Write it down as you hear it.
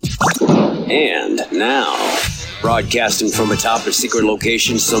And now, broadcasting from a top secret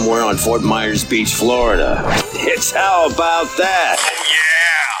location somewhere on Fort Myers Beach, Florida, it's How About That?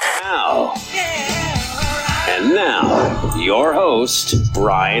 Oh, yeah! And now, your host,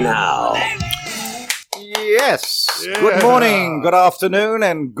 Brian Howe. Yes. Yeah. Good morning, good afternoon,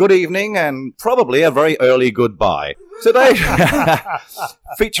 and good evening, and probably a very early goodbye. Today,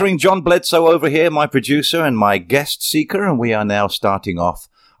 featuring John Bledsoe over here, my producer and my guest seeker, and we are now starting off,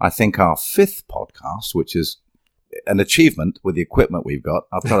 I think, our fifth podcast, which is an achievement with the equipment we've got.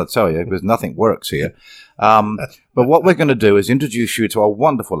 I've got to tell you, because nothing works here. But what we're going to do is introduce you to a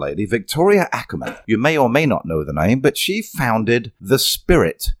wonderful lady, Victoria Ackerman. You may or may not know the name, but she founded The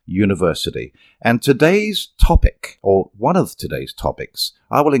Spirit University. And today's topic, or one of today's topics,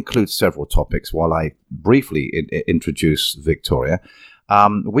 I will include several topics while I briefly introduce Victoria.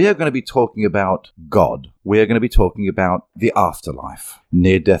 We are going to be talking about God. We are going to be talking about the afterlife,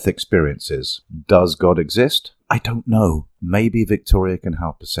 near-death experiences. Does God exist? I don't know. Maybe Victoria can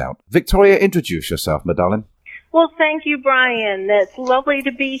help us out. Victoria, introduce yourself, my darling. Well, thank you, Brian. It's lovely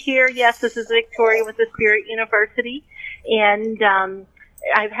to be here. Yes, this is Victoria with the Spirit University, and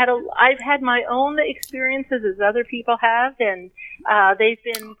I've had my own experiences as other people have, and they've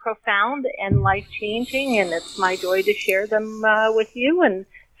been profound and life-changing, and it's my joy to share them with you and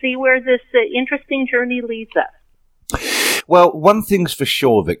see where this interesting journey leads us. Well, one thing's for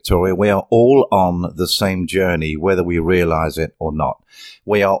sure, Victoria, we are all on the same journey, whether we realize it or not.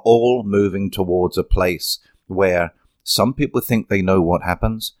 We are all moving towards a place where some people think they know what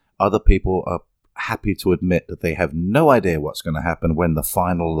happens, other people are happy to admit that they have no idea what's going to happen when the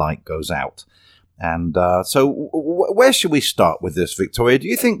final light goes out. And so where should we start with this, Victoria? Do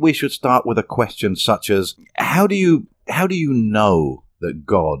you think we should start with a question such as, how do you know that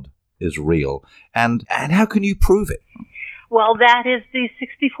God is real? And how can you prove it? Well, that is the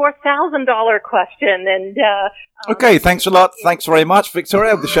 $64,000 question. And okay, thanks a lot. Thanks very much,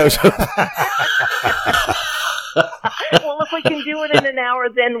 Victoria. The show's over. Well, if we can do it in an hour,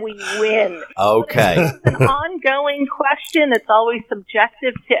 then we win. Okay. It's an ongoing question. It's always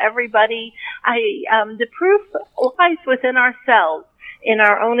subjective to everybody. The proof lies within ourselves, in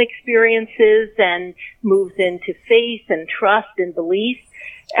our own experiences, and moves into faith and trust and belief.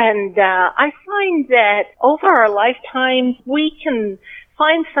 And I find that over our lifetimes, we can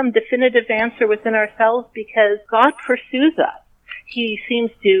find some definitive answer within ourselves because God pursues us. He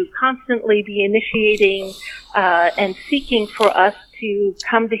seems to constantly be initiating and seeking for us to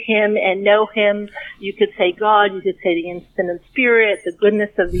come to Him and know Him. You could say God, you could say the infinite spirit, the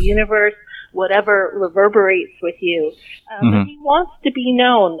goodness of the universe, whatever reverberates with you. But He wants to be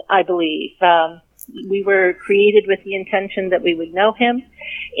known, I believe. We were created with the intention that we would know Him,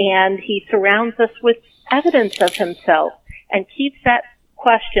 and He surrounds us with evidence of Himself and keeps that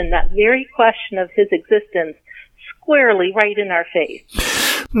question, that very question of His existence, squarely right in our face.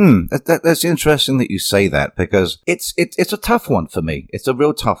 That's interesting that you say that, because it's a tough one for me. It's a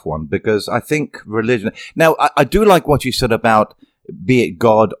real tough one, because I think religion. Now, I do like what you said about, be it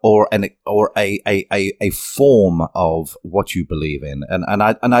God or a form of what you believe in, and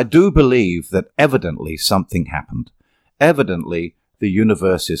I do believe that evidently something happened. Evidently, the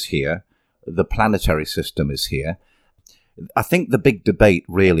universe is here, the planetary system is here. I think the big debate,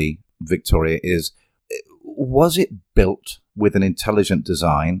 really, Victoria, is, was it built with an intelligent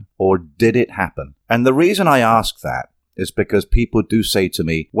design, or did it happen? And the reason I ask that is because people do say to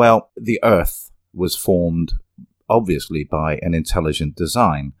me, well, the Earth was formed obviously by an intelligent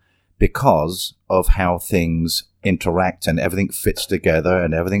design because of how things interact and everything fits together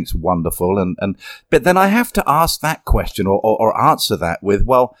and everything's wonderful. But then I have to ask that question or answer that with,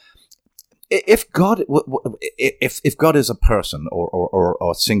 well, if God is a person or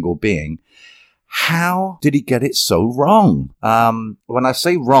a single being, how did He get it so wrong? When I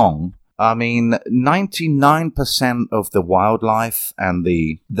say wrong, I mean 99% of the wildlife and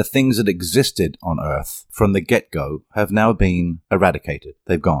the things that existed on Earth from the get-go have now been eradicated.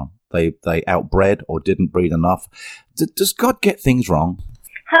 They've gone. They outbred or didn't breed enough. Does God get things wrong?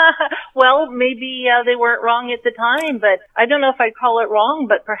 Well, maybe they weren't wrong at the time, but I don't know if I'd call it wrong,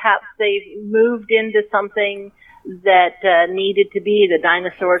 but perhaps they've moved into something that needed to be. The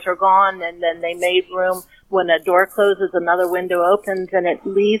dinosaurs are gone, and then they made room. When a door closes, another window opens, and it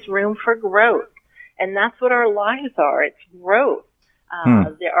leaves room for growth. And that's what our lives are. It's growth.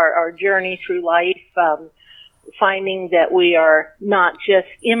 Our journey through life, finding that we are not just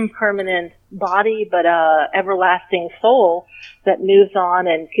impermanent body, but a everlasting soul that moves on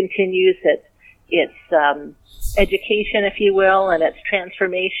and continues its education, if you will, and its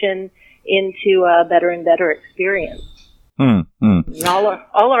transformation into a better and better experience. In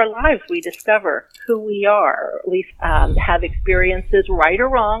all our lives, we discover who we are, or at least have experiences, right or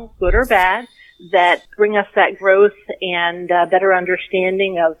wrong, good or bad, that bring us that growth and better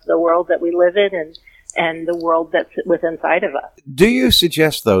understanding of the world that we live in and the world that's within inside of us. Do you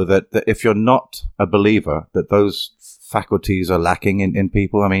suggest, though, that if you're not a believer, that those faculties are lacking in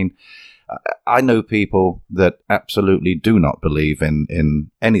people? I mean, I know people that absolutely do not believe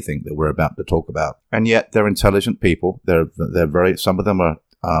in anything that we're about to talk about, and yet they're intelligent people. They're some of them are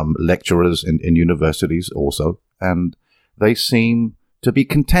lecturers in universities also, and they seem to be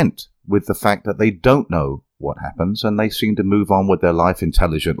content with the fact that they don't know what happens, and they seem to move on with their life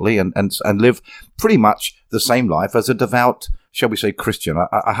intelligently and live pretty much the same life as a devout, shall we say, Christian.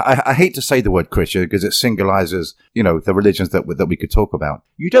 I hate to say the word Christian because it singularizes, the religions that we could talk about.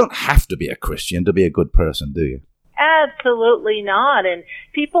 You don't have to be a Christian to be a good person, do you? Absolutely not. And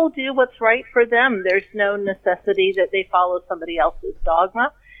people do what's right for them. There's no necessity that they follow somebody else's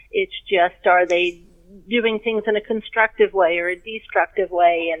dogma. It's just, are they doing things in a constructive way or a destructive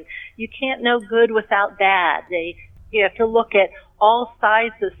way? And you can't know good without bad. You have to look at all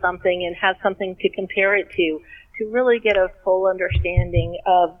sides of something and have something to compare it to really get a full understanding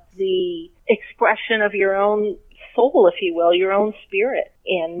of the expression of your own soul, if you will, your own spirit.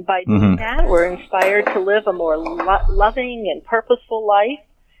 And by doing that, we're inspired to live a more loving and purposeful life,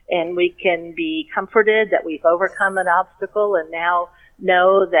 and we can be comforted that we've overcome an obstacle and now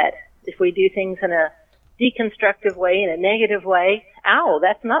know that if we do things in a deconstructive way, in a negative way,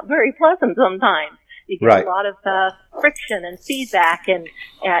 that's not very pleasant sometimes. You get a lot of friction and feedback and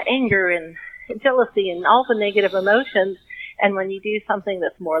anger and jealousy and all the negative emotions. And when you do something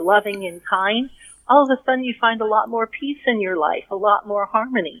that's more loving and kind, all of a sudden you find a lot more peace in your life, a lot more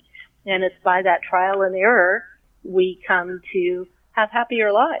harmony. And it's by that trial and error we come to have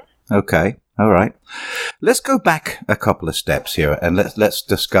happier lives. Okay. All right. Let's go back a couple of steps here and let's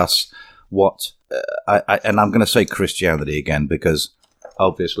discuss what, and I'm going to say Christianity again, because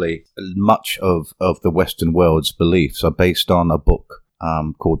obviously much of the Western world's beliefs are based on a book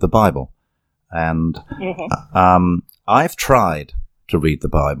called the Bible. And I've tried to read the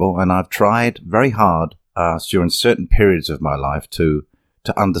Bible, and I've tried very hard during certain periods of my life to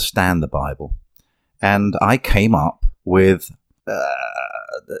understand the Bible. And I came up with,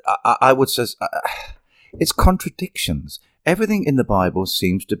 I would say, it's contradictions. Everything in the Bible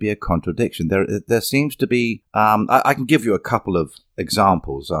seems to be a contradiction. There seems to be, I can give you a couple of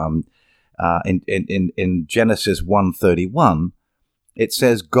examples. In Genesis 1:31, it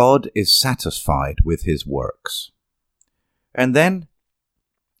says God is satisfied with his works. And then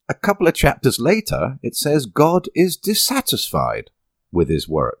a couple of chapters later, it says God is dissatisfied with his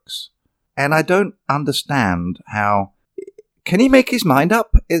works. And I don't understand how, can he make his mind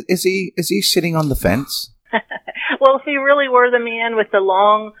up? Is he sitting on the fence? Well, if he really were the man with the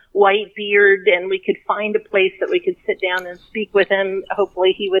long white beard and we could find a place that we could sit down and speak with him,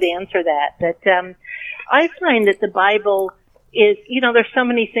 hopefully he would answer that. But I find that the Bible is, there's so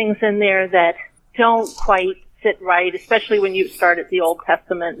many things in there that don't quite sit right, especially when you start at the Old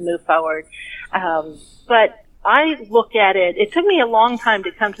Testament and move forward. But I look at it, it took me a long time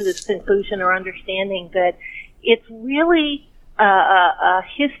to come to this conclusion or understanding that it's really a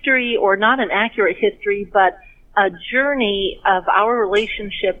history, or not an accurate history, but a journey of our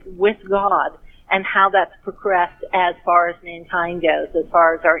relationship with God and how that's progressed as far as mankind goes, as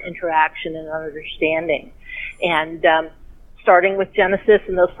far as our interaction and understanding. And starting with Genesis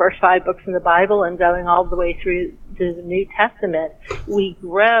and those first 5 books in the Bible and going all the way through to the New Testament, we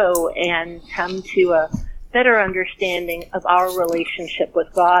grow and come to a better understanding of our relationship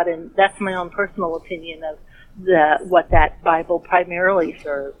with God. And that's my own personal opinion of what that Bible primarily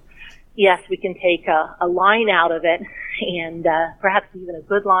serves. Yes, we can take a line out of it, and perhaps even a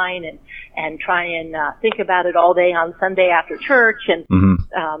good line, and try and think about it all day on Sunday after church and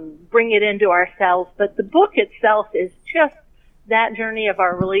bring it into ourselves. But the book itself is just that journey of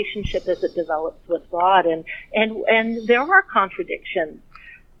our relationship as it develops with God. And there are contradictions.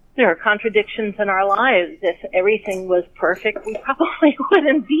 There are contradictions in our lives. If everything was perfect, we probably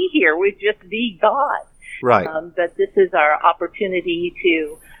wouldn't be here. We'd just be God. Right. But this is our opportunity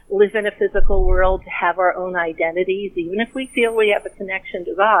to live in a physical world, to have our own identities. Even if we feel we have a connection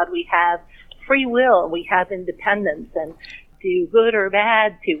to God, we have free will, we have independence, and do good or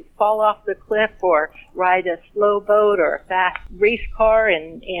bad, to fall off the cliff or ride a slow boat or a fast race car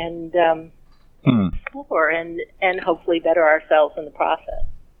and explore and hopefully better ourselves in the process.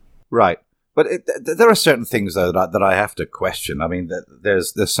 Right. But there are certain things, though, that I have to question. I mean,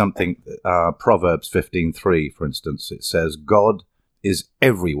 there's something, Proverbs 15:3, for instance, it says, God is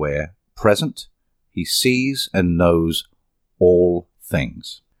everywhere present. He sees and knows all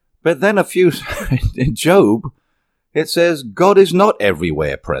things. But then in Job, it says, God is not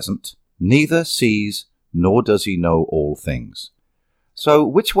everywhere present, neither sees nor does he know all things. So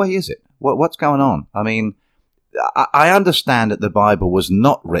which way is it? What's going on? I mean, I understand that the Bible was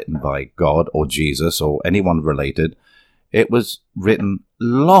not written by God or Jesus or anyone related. It was written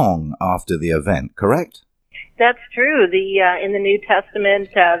long after the event, correct? That's true. In the New Testament,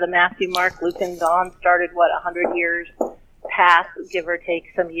 the Matthew, Mark, Luke, and John started, 100 years past, give or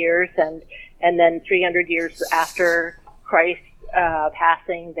take some years, and then 300 years after Christ's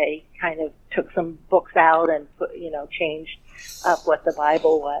passing, they kind of took some books out and changed up what the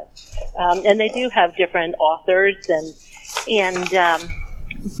Bible was. And they do have different authors, but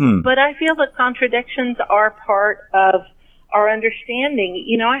I feel that contradictions are part of our understanding.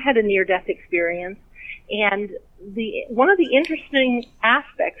 I had a near-death experience, and one of the interesting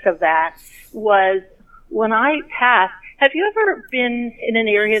aspects of that was when I passed. Have you ever been in an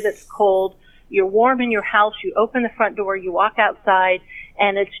area that's cold? You're warm in your house, you open the front door, you walk outside,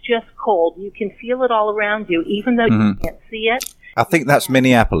 and it's just cold. You can feel it all around you, even though you can't see it. I think that's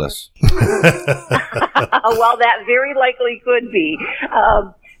Minneapolis. Well, that very likely could be.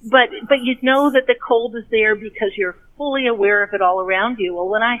 But you know that the cold is there because you're fully aware of it all around you. Well,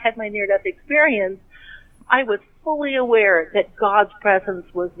 when I had my near-death experience, I was fully aware that God's presence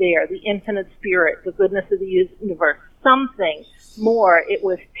was there, the infinite spirit, the goodness of the universe, something more. It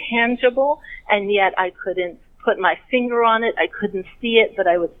was tangible, and yet I couldn't put my finger on it. I couldn't see it, but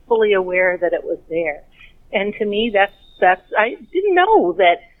I was fully aware that it was there. And to me, that's I didn't know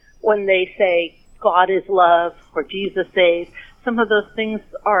that when they say God is love or Jesus saves, some of those things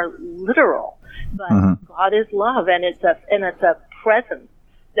are literal. But God is love, and it's a presence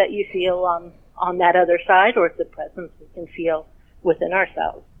that you feel on that other side, or it's a presence we can feel within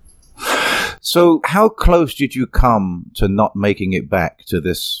ourselves. So how close did you come to not making it back to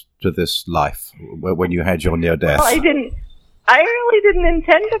this life when you had your near death? Well, I really didn't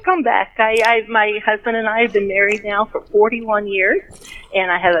intend to come back. My husband and I have been married now for 41 years,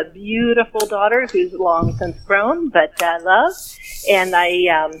 and I have a beautiful daughter who's long since grown, but I love. And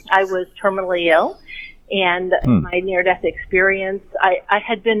I was terminally ill, and my near-death experience, I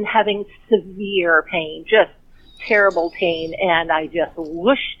had been having severe pain, just terrible pain, and I just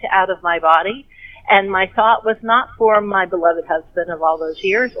whooshed out of my body. And my thought was not for my beloved husband of all those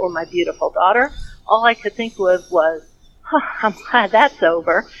years or my beautiful daughter. All I could think was, I'm glad that's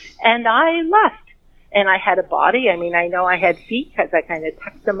over. And I left. And I had a body. I mean, I know I had feet because I kind of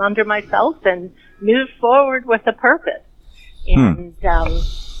tucked them under myself and moved forward with a purpose. And,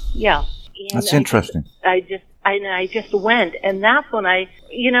 yeah. And that's interesting. I just went. And that's when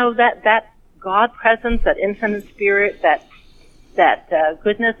that God presence, that infinite spirit, that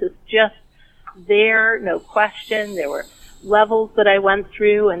goodness is just there, no question. There were levels that I went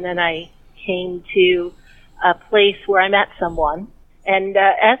through, and then I came to a place where I met someone. And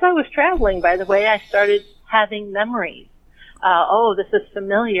as I was traveling, by the way, I started having memories. This is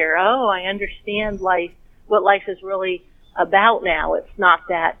familiar. I understand life, what life is really about now. It's not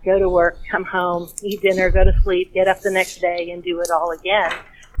that go to work, come home, eat dinner, go to sleep, get up the next day, and do it all again.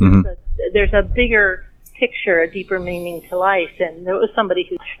 There's a bigger picture, a deeper meaning to life. And there was somebody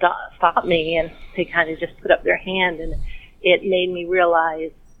who stopped me, and they kind of just put up their hand, and it made me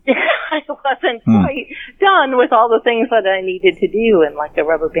realize I wasn't quite done with all the things that I needed to do, and like a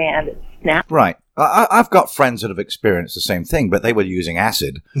rubber band, it snapped. Right. I've got friends that have experienced the same thing, but they were using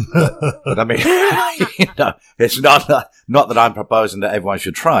acid. But I mean, it's not that I'm proposing that everyone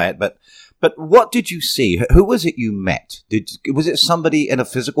should try it, but what did you see? Who was it you met? Was it somebody in a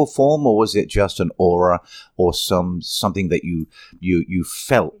physical form, or was it just an aura, or something that you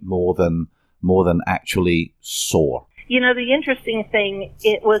felt more than actually saw? The interesting thing,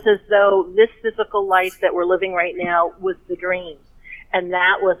 it was as though this physical life that we're living right now was the dream. And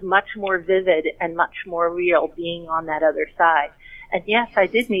that was much more vivid and much more real, being on that other side. And yes, I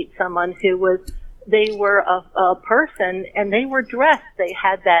did meet someone they were a person, and they were dressed. They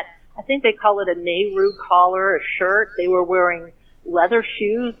had that, I think they call it a Nehru collar, a shirt. They were wearing leather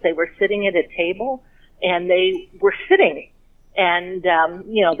shoes. They were sitting at a table, and they were sitting. And,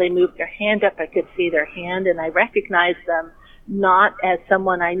 they moved their hand up. I could see their hand, and I recognized them not as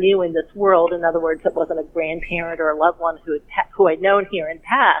someone I knew in this world. In other words, it wasn't a grandparent or a loved one who I'd known here in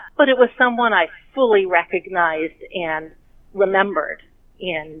past, but it was someone I fully recognized and remembered.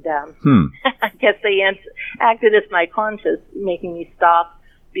 And I guess they acted as my conscience, making me stop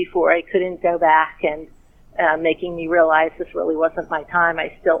before I couldn't go back, and making me realize this really wasn't my time.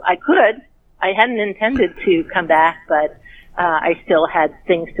 I hadn't intended to come back, but I still had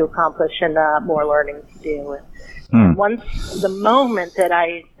things to accomplish and more learning to do. And once the moment that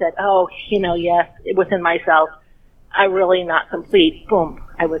I said, oh, yes, within myself, I'm really not complete, boom,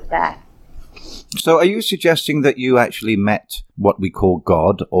 I was back. So are you suggesting that you actually met what we call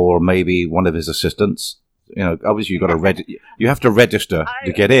God, or maybe one of his assistants? Obviously you have to register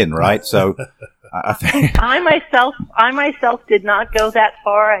to get in, right? So I think I myself did not go that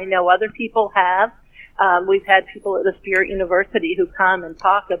far. I know other people have. We've had people at the Spirit University who come and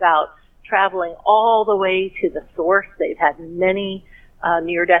talk about traveling all the way to the source. They've had many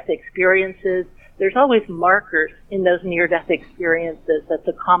near-death experiences. There's always markers in those near-death experiences that's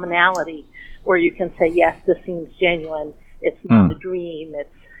a commonality where you can say, yes, this seems genuine. It's not a dream. It's,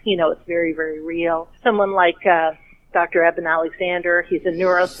 it's very, very real. Someone like Dr. Eben Alexander, he's a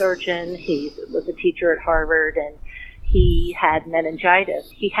neurosurgeon. He was a teacher at Harvard, and he had meningitis.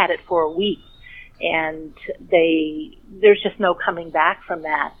 He had it for a week, and there's just no coming back from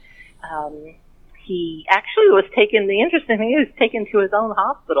that. He actually was taken, the interesting thing, he was taken to his own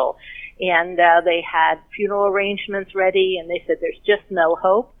hospital, and they had funeral arrangements ready, and they said there's just no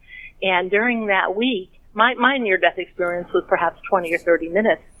hope. And during that week, my near-death experience was perhaps 20 or 30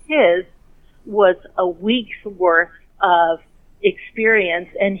 minutes. His was a week's worth of experience,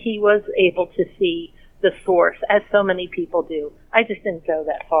 and he was able to see the source, as so many people do. I just didn't go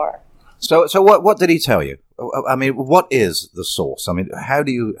that far. So what did he tell you? I mean, what is the source? I mean,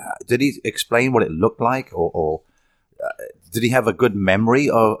 did he explain what it looked like, or did he have a good memory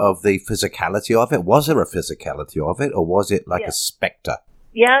of the physicality of it? Was there a physicality of it, or was it like a specter?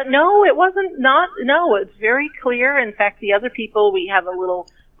 Yeah, no, it wasn't no, it's very clear. In fact, the other people, we have a little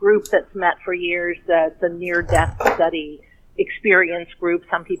group that's met for years, the near-death study experience group.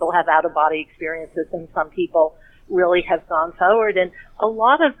 Some people have out-of-body experiences, and some people really have gone forward. And a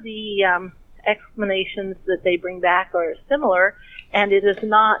lot of the explanations that they bring back are similar, and it is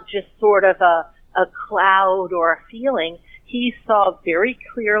not just sort of a cloud or a feeling. He saw very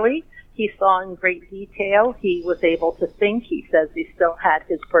clearly. He saw in great detail. He was able to think. He says he still had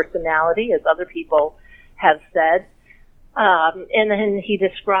his personality, as other people have said. And then he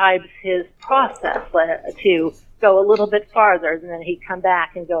describes his process to go a little bit farther, and then he'd come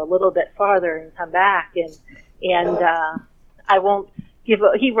back and go a little bit farther and come back. And I won't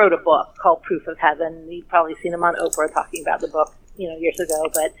he wrote a book called Proof of Heaven. You've probably seen him on Oprah talking about the book, years ago,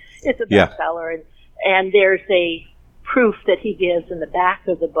 but it's a bestseller. And there's a proof that he gives in the back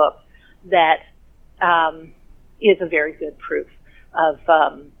of the book that is a very good proof of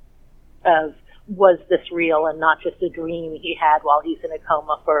was this real and not just a dream he had while he's in a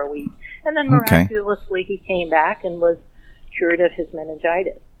coma for a week. And then miraculously he came back and was cured of his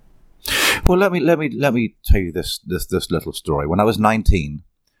meningitis. Well, let me tell you this little story. When I was 19,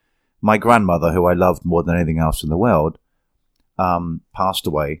 my grandmother, who I loved more than anything else in the world, passed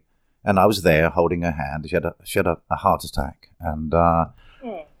away, and I was there holding her hand. She had a heart attack, and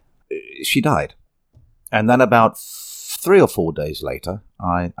she died. And then about 3 or 4 days later,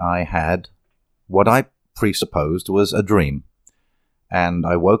 I had what I presupposed was a dream, and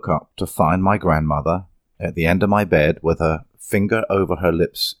I woke up to find my grandmother at the end of my bed with her finger over her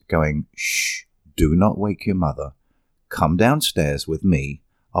lips going, "Shh, do not wake your mother. Come downstairs with me.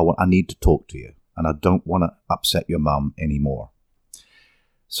 I need to talk to you, and I don't want to upset your mum anymore."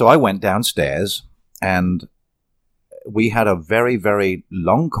 So I went downstairs, and we had a very, very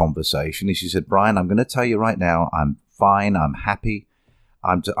long conversation. And she said, "Brian, I'm going to tell you right now, I'm fine, I'm happy.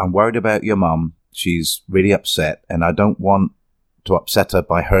 I'm worried about your mum. She's really upset, and I don't want to upset her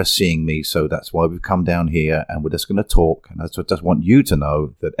by her seeing me, so that's why we've come down here, and we're just going to talk, and I just want you to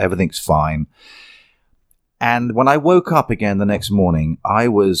know that everything's fine." And when I woke up again the next morning, I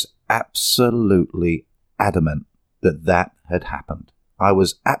was absolutely adamant that had happened. I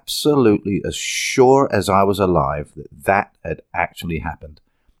was absolutely as sure as I was alive that had actually happened.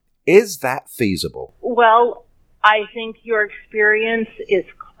 Is that feasible? Well, I think your experience is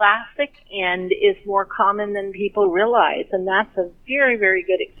classic and is more common than people realize, and that's a very, very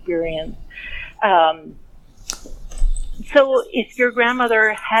good experience. So if your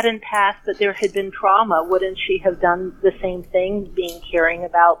grandmother hadn't passed, but there had been trauma, wouldn't she have done the same thing, caring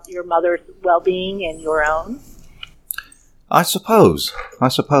about your mother's well-being and your own? I suppose.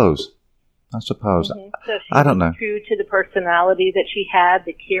 Mm-hmm. So I don't know. True to the personality that she had,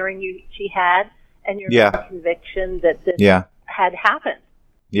 the caring she had, and your conviction that this had happened.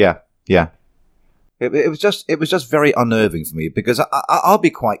 Yeah. It was just very unnerving for me, because I'll be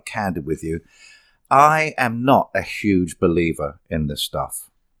quite candid with you. I am not a huge believer in this stuff.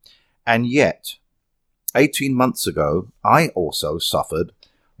 And yet, 18 months ago, I also suffered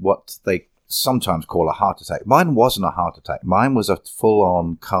what they sometimes call a heart attack. Mine wasn't a heart attack. Mine was a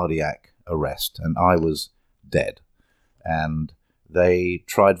full-on cardiac arrest, and I was dead. And they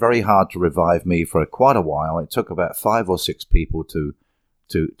tried very hard to revive me for quite a while. It took about 5 or 6 people to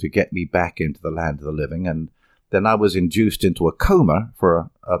get me back into the land of the living, and then I was induced into a coma for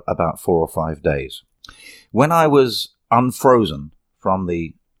about 4 or 5 days. When I was unfrozen from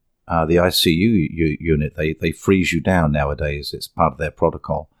the ICU unit, they freeze you down nowadays. It's part of their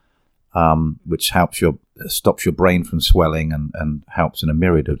protocol, which stops your brain from swelling and helps in a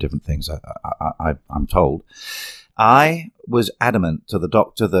myriad of different things, I'm told. I was adamant to the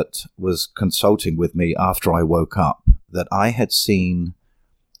doctor that was consulting with me after I woke up that I had seen,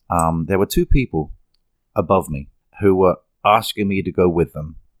 there were 2 people above me who were asking me to go with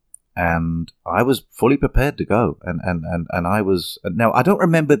them. And I was fully prepared to go. And I was, now I don't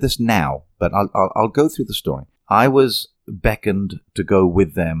remember this now, but I'll go through the story. I was beckoned to go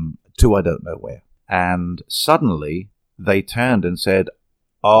with them to I don't know where. And suddenly they turned and said,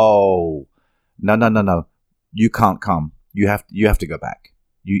 "Oh, no. You can't come. You have to go back.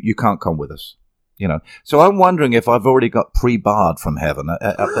 You can't come with us." You know. So I'm wondering if I've already got pre-barred from heaven.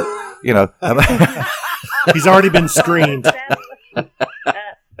 You know. He's already been screened.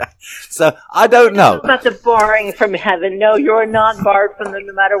 So I don't know about the barring from heaven. No, you're not barred from them,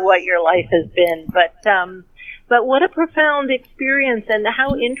 no matter what your life has been. But what a profound experience, and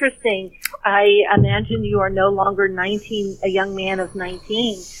how interesting. I imagine you are no longer 19, a young man of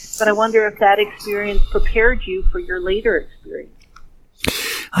 19. But I wonder if that experience prepared you for your later experience.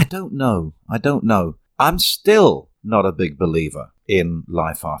 I don't know. I'm still not a big believer in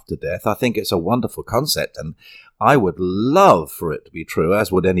life after death. I think it's a wonderful concept, and I would love for it to be true,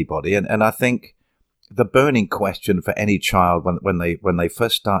 as would anybody. And I think the burning question for any child when they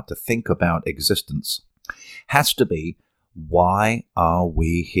first start to think about existence has to be, why are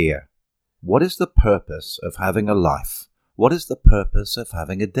we here? What is the purpose of having a life? What is the purpose of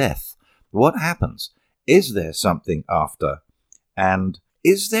having a death? What happens? Is there something after? And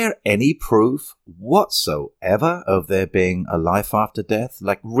is there any proof whatsoever of there being a life after death?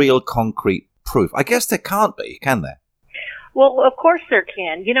 Like real concrete proof? I guess there can't be, can there? Well, of course there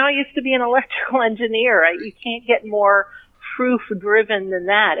can. You know, I used to be an electrical engineer. You can't get more proof-driven than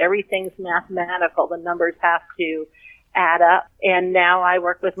that. Everything's mathematical. The numbers have to add up. And now I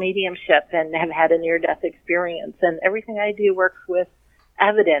work with mediumship and have had a near-death experience. And everything I do works with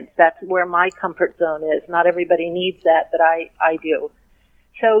evidence. That's where my comfort zone is. Not everybody needs that, but I do.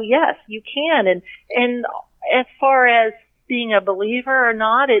 So yes, you can. And as far as being a believer or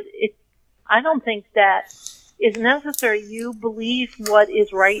not, I don't think that is necessary. You believe what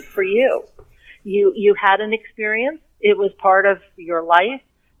is right for you. You had an experience. It was part of your life.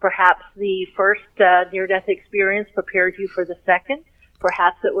 Perhaps the first near-death experience prepared you for the second.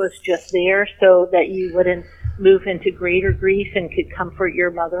 Perhaps it was just there so that you wouldn't move into greater grief and could comfort your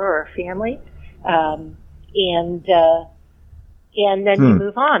mother or family. And then you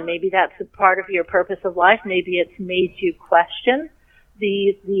move on. Maybe that's a part of your purpose of life. Maybe it's made you question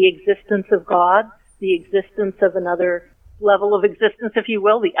the existence of God, the existence of another level of existence, if you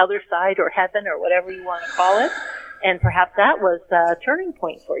will, the other side or heaven or whatever you want to call it. And perhaps that was a turning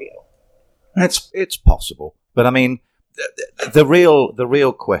point for you. It's possible. But I mean, the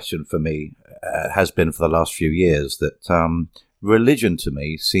real question for me has been for the last few years that religion to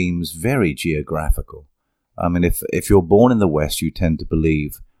me seems very geographical. I mean, if you're born in the West, you tend to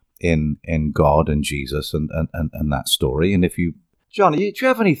believe in God and Jesus and that story. And if you, John, do you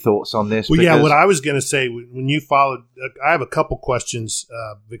have any thoughts on this? Well, yeah, what I was going to say, when you followed, I have a couple questions,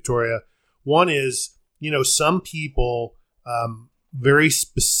 Victoria. One is, some people very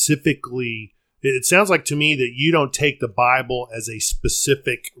specifically, it sounds like to me that you don't take the Bible as a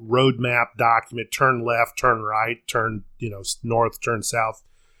specific roadmap document, turn left, turn right, turn, north, turn south.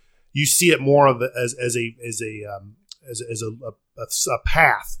 You see it more of as a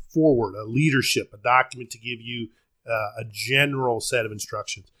path forward, a leadership, a document to give you a general set of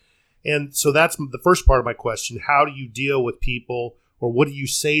instructions. And so that's the first part of my question. How do you deal with people, or what do you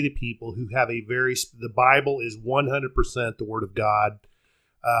say to people who have the Bible is 100% the Word of God?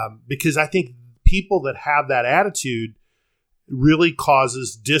 Because I think people that have that attitude really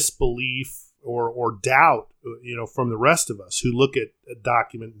causes disbelief or doubt, from the rest of us who look at a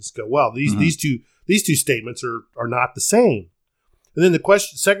document and go, well, these two statements are not the same. And then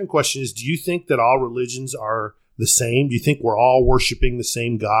second question is, do you think that all religions are the same? Do you think we're all worshiping the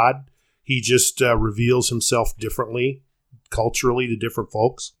same God? He just reveals himself differently, culturally, to different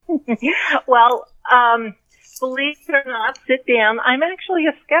folks? Well, believe it or not, sit down. I'm actually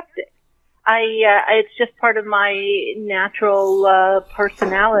a skeptic. It's just part of my natural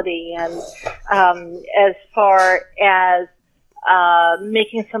personality, and as far as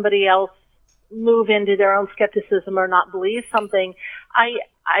making somebody else move into their own skepticism or not believe something,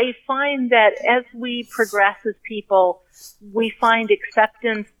 I find that as we progress as people, we find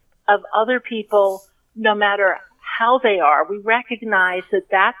acceptance of other people no matter how they are. We recognize that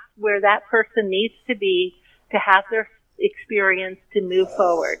that's where that person needs to be to have their experience to move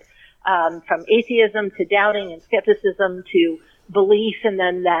forward. From atheism to doubting and skepticism to belief, and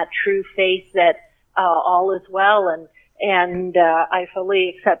then that true faith that all is well. And I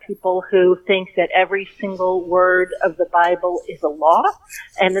fully accept people who think that every single word of the Bible is a law.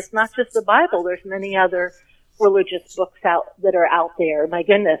 And it's not just the Bible. There's many other religious books that are out there. My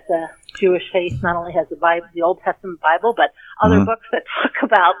goodness, Jewish faith not only has the Bible, the Old Testament Bible, but other books that talk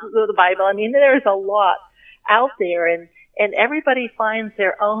about the Bible. I mean, there's a lot out there, and everybody finds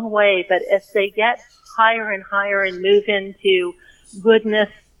their own way. But as they get higher and higher and move into goodness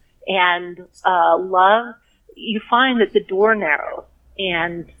and love, you find that the door narrows,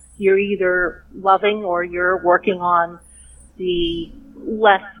 and you're either loving or you're working on the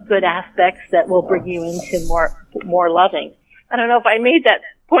less good aspects that will bring you into more loving. I don't know if I made that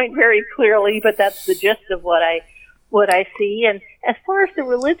point very clearly, but that's the gist of what I see. And as far as the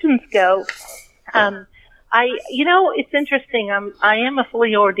religions go, it's interesting. I am a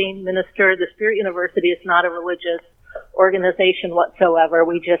fully ordained minister. The Spirit University is not a religious organization whatsoever.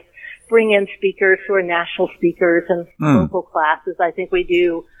 We just bring in speakers who are national speakers and local classes. I think we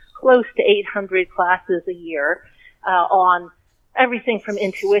do close to 800 classes a year on everything from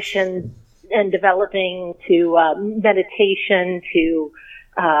intuition and developing to meditation to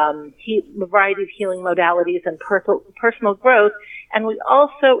a variety of healing modalities and personal growth. And we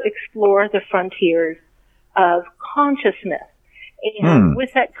also explore the frontiers of consciousness. And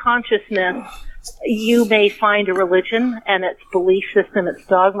with that consciousness, you may find a religion and its belief system, its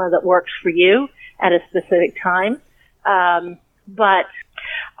dogma that works for you at a specific time. But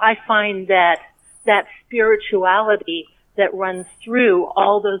I find that spirituality that runs through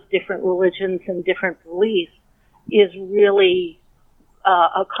all those different religions and different beliefs is really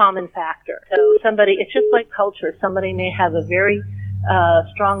a common factor. So it's just like culture. Somebody may have a very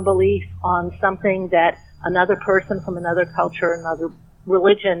strong belief on something that another person from another culture, another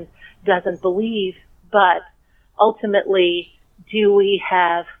religion doesn't believe, but ultimately, do we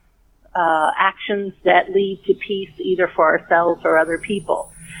have actions that lead to peace either for ourselves or other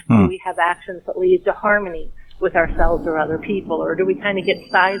people? Do we have actions that lead to harmony with ourselves or other people? Or do we kind of get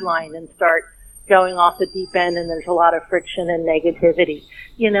sidelined and start going off the deep end and there's a lot of friction and negativity?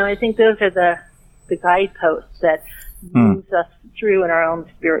 I think those are the guideposts that moves us through in our own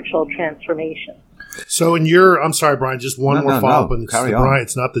spiritual transformation. So I'm sorry, Brian, just one more follow-up. And Brian,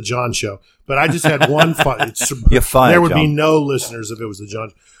 it's not the John show, but I just had one You're fired, there would John. be no listeners if it was the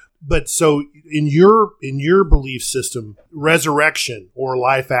John. But so in your belief system, resurrection or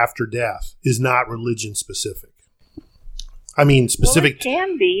life after death is not religion specific. I mean, specific. Well, it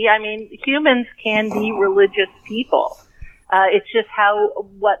can be. I mean, humans can be religious people. It's just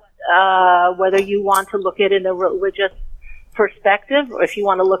whether you want to look at it in a religious perspective, or if you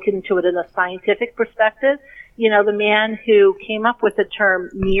want to look into it in a scientific perspective. The man who came up with the term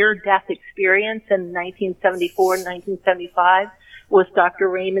near-death experience in 1974 and 1975 was Dr.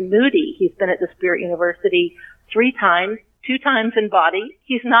 Raymond Moody. He's been at the Spirit University 3 times, 2 times in body.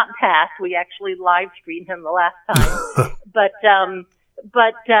 He's not passed. We actually live streamed him the last time. but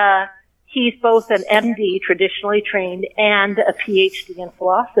he's both an MD, traditionally trained, and a PhD in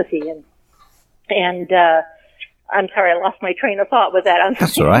philosophy. And I'm sorry, I lost my train of thought with that. I'm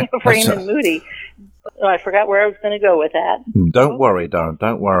thinking of Raymond Moody. Oh, I forgot where I was going to go with that. Don't worry, Darren.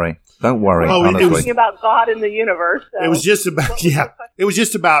 Don't worry. Oh, honestly. It was about God and the universe. So. It was just about, It was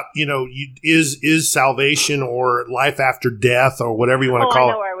just about, is salvation or life after death or whatever you want to call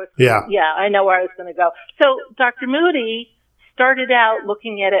it. I know where I was going to go. So Dr. Moody started out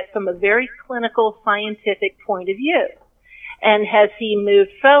looking at it from a very clinical, scientific point of view. And as he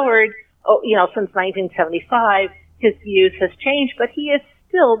moved forward, since 1975, his views has changed, but he is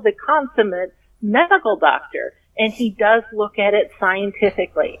still the consummate medical doctor, and he does look at it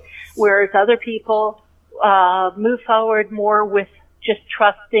scientifically, whereas other people move forward more with just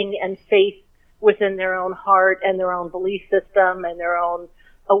trusting and faith within their own heart and their own belief system and their own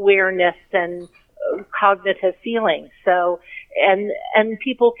awareness and cognitive feelings. So, and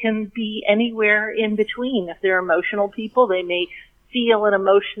people can be anywhere in between. If they're emotional people, they may feel an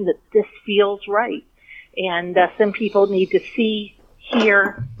emotion that this feels right. And some people need to see,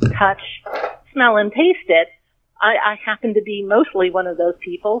 hear, touch, smell, and taste it. I happen to be mostly one of those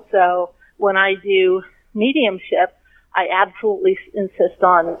people, so when I do mediumship, I absolutely insist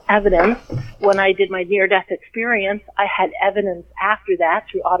on evidence. When I did my near-death experience, I had evidence after that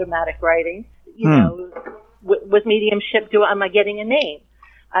through automatic writing. You know, with mediumship, am I getting a name?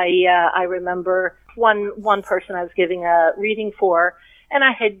 I remember one person I was giving a reading for, and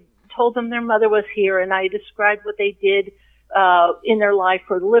I had told them their mother was here, and I described what they did in their life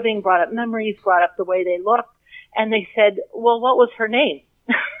for a living, brought up memories, brought up the way they looked, and they said, well, what was her name?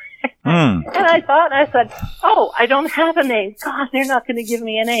 And I said, oh, I don't have a name. God, they're not going to give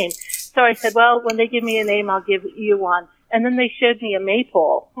me a name. So I said, well, when they give me a name, I'll give you one. And then they showed me a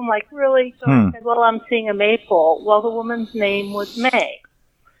maypole. I'm like, really? So I said, well, I'm seeing a maypole. Well, the woman's name was May.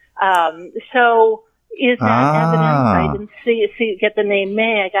 So is that evidence? I didn't get the name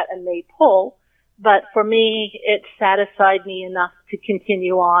May. I got a maypole. But for me, it satisfied me enough to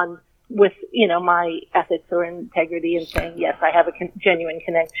continue on with, you know, my ethics or integrity and saying, yes, I have a genuine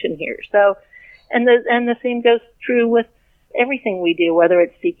connection here. So, and the same goes true with everything we do, whether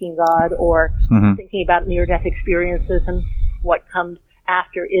it's seeking God or thinking about near-death experiences and what comes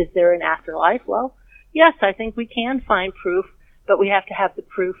after. Is there an afterlife? Well, yes, I think we can find proof, but we have to have the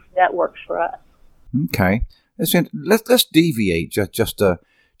proof that works for us. Okay. Let's deviate just a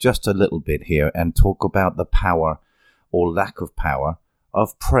little bit here and talk about the power or lack of power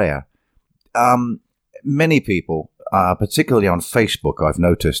of prayer. Many people, particularly on Facebook, I've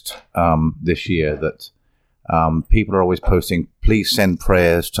noticed this year that people are always posting, please send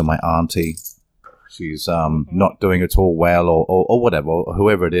prayers to my auntie. She's not doing it all well or whatever, or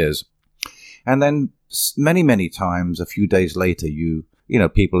whoever it is. And then many, many times, a few days later, you know,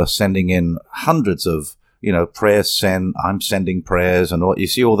 people are sending in hundreds of, you know, prayers sent, I'm sending prayers, and you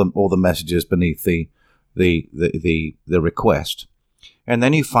see all the messages beneath the request. And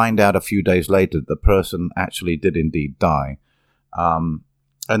then you find out a few days later that the person actually did indeed die. And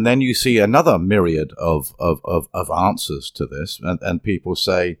then you see another myriad of answers to this. And people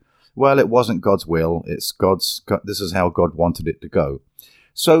say, well, it wasn't God's will. It's this is how God wanted it to go.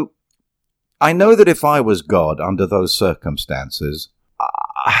 So I know that if I was God under those circumstances,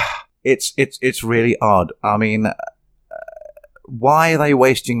 it's really odd. I mean, why are they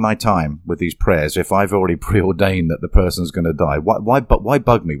wasting my time with these prayers if I've already preordained that the person's going to die? Why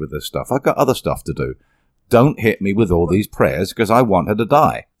bug me with this stuff? I've got other stuff to do. Don't hit me with all these prayers because I want her to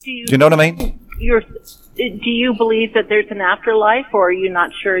die. Do you know what I mean? Do you believe that there's an afterlife, or are you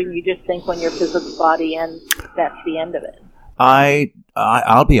not sure and you just think when your physical body ends, that's the end of it?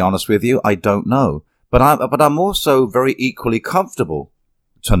 I'll be honest with you, I don't know. But I'm also very equally comfortable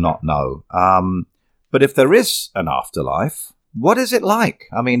to not know. But if there is an afterlife, what is it like?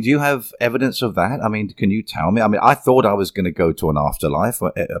 I mean, do you have evidence of that? I mean, can you tell me? I mean, I thought I was going to go to an afterlife,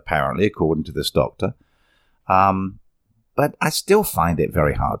 apparently, according to this doctor. But I still find it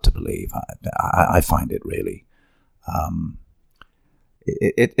very hard to believe. I find it really...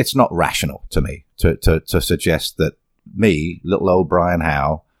 It's not rational to me to suggest that me, little old Brian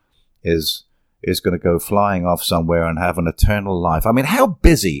Howe, is going to go flying off somewhere and have an eternal life. I mean, how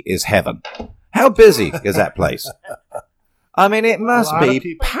busy is heaven? How busy is that place? I mean, it must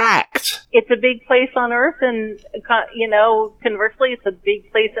be packed. It's a big place on earth, and, you know, conversely, it's a big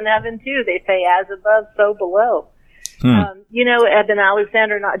place in heaven, too. They say, as above, so below. You know, Eben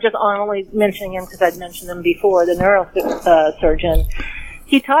Alexander, not just only mentioning him because I'd mentioned him before, the neurosurgeon,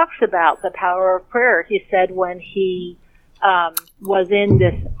 he talks about the power of prayer. He said when he was in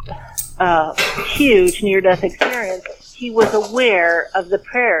this huge near-death experience, he was aware of the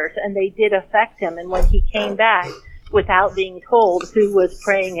prayers, and they did affect him. And when he came back, without being told who was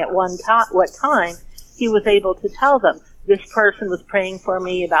praying at what time, he was able to tell them, this person was praying for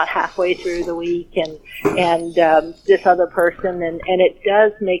me about halfway through the week, and this other person, and it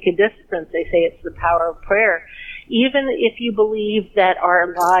does make a difference. They say it's the power of prayer. Even if you believe that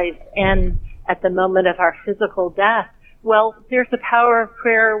our lives end at the moment of our physical death, well, there's the power of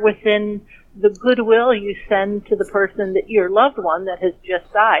prayer within the goodwill you send to the person, that your loved one that has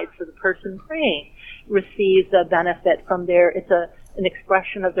just died. So the person praying receives a benefit from it's an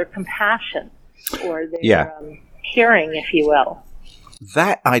expression of their compassion or their caring, if you will.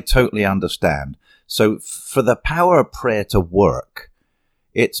 That I totally understand. So for the power of prayer to work,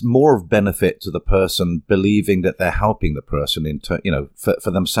 it's more of benefit to the person believing that they're helping the person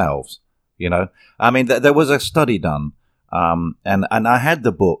for themselves. You know, I mean, there was a study done, and I had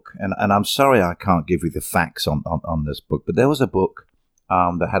the book, and I'm sorry I can't give you the facts on this book, but there was a book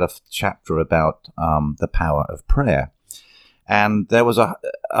that had a chapter about the power of prayer. And there was a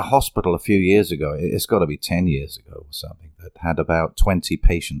hospital a few years ago, it's got to be 10 years ago or something, that had about 20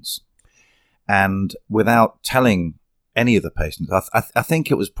 patients. And without telling any of the patients. I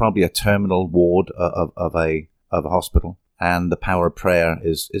think it was probably a terminal ward of a hospital, and the power of prayer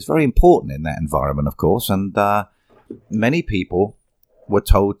is very important in that environment, of course. And many people were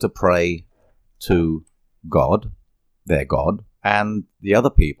told to pray to God, their God, and the other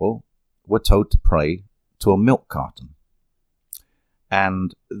people were told to pray to a milk carton.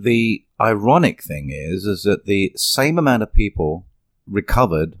 And the ironic thing is that the same amount of people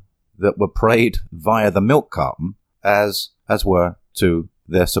recovered that were prayed via the milk carton as were to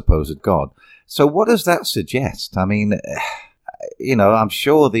their supposed God. So what does that suggest? I mean, I'm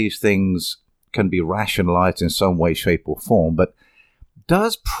sure these things can be rationalized in some way, shape, or form, but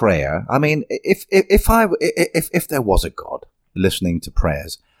does prayer, I mean, if there was a God listening to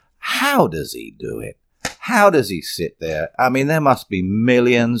prayers, how does he do it? How does he sit there? I mean, there must be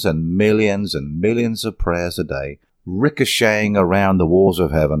millions and millions and millions of prayers a day ricocheting around the walls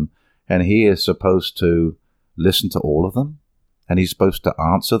of heaven, and he is supposed to listen to all of them, and he's supposed to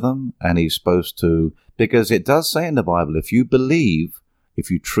answer them, and he's supposed to, because it does say in the Bible, if you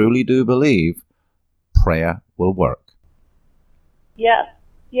truly do believe, prayer will work. Yes,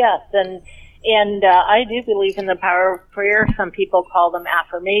 and I do believe in the power of prayer. Some people call them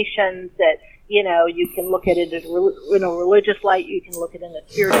affirmations that, you can look at it in a religious light, you can look at it in a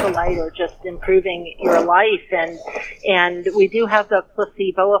spiritual light, or just improving your life. And we do have the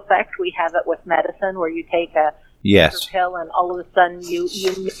placebo effect. We have it with medicine, where you take a sugar pill and all of a sudden you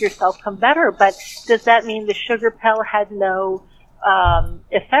make yourself come better. But does that mean the sugar pill had no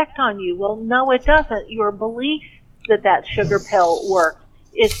effect on you? Well, no, it doesn't. Your belief that sugar pill works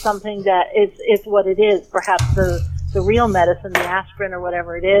is something that is what it is. Perhaps the real medicine, the aspirin or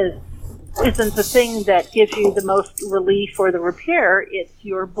whatever it is, isn't the thing that gives you the most relief or the repair. It's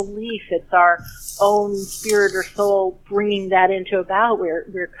your belief. It's our own spirit or soul bringing that into about.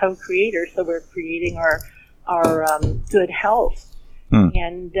 We're co-creators, so we're creating our good health.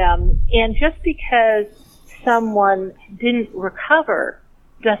 And just because someone didn't recover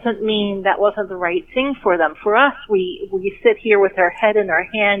doesn't mean that wasn't the right thing for them. For us, we sit here with our head in our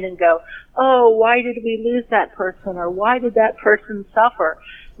hand and go, oh, why did we lose that person, or why did that person suffer?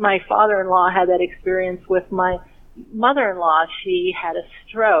 My father-in-law had that experience with my mother-in-law. She had a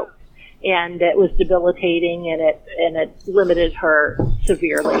stroke, and it was debilitating, and it limited her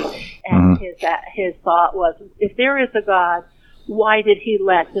severely. And his thought was, if there is a God, why did he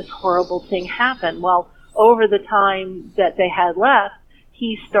let this horrible thing happen? Well, over the time that they had left,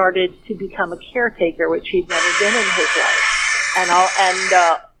 he started to become a caretaker, which he'd never been in his life. And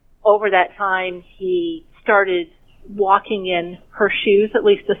over that time, he started walking in her shoes, at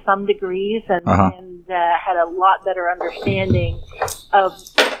least to some degrees, and had a lot better understanding of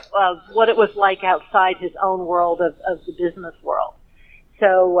what it was like outside his own world of the business world.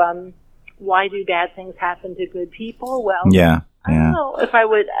 So why do bad things happen to good people? Well, I don't know if I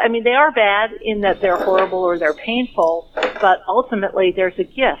would. I mean, they are bad in that they're horrible or they're painful, but ultimately there's a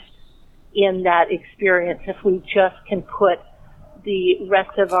gift in that experience if we just can put the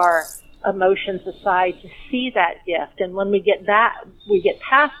rest of our emotions aside to see that gift. And when we get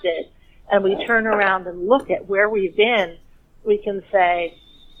past it, and we turn around and look at where we've been, we can say,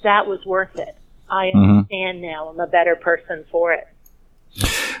 that was worth it. I understand now. I'm a better person for it.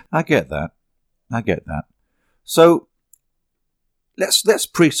 I get that. So let's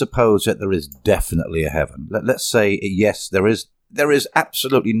presuppose that there is definitely a heaven. Let's say, yes, there is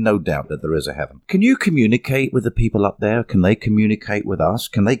absolutely no doubt that there is a heaven. Can you communicate with the people up there? Can they communicate with us?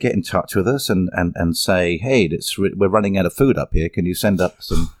 Can they get in touch with us and say, hey, we're running out of food up here. Can you send up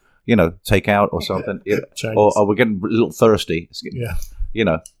some, takeout or something? Or we're getting a little thirsty.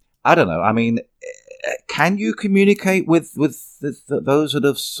 I don't know. I mean, can you communicate with those that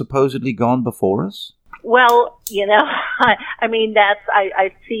have supposedly gone before us? Well, I mean,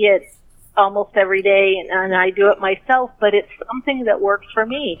 I see it almost every day, and I do it myself, but it's something that works for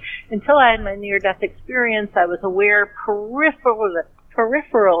me. Until I had my near-death experience, I was aware peripherally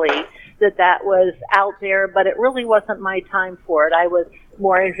that was out there, but it really wasn't my time for it. I was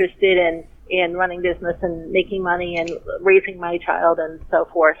more interested in running business and making money and raising my child and so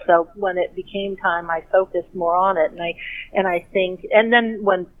forth. So when it became time, I focused more on it, and I think, and then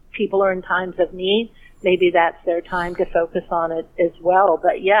when people are in times of need, maybe that's their time to focus on it as well.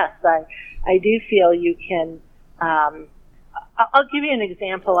 But yes, I do feel you can. I'll give you an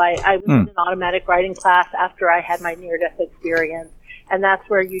example. I was in an automatic writing class after I had my near-death experience, and that's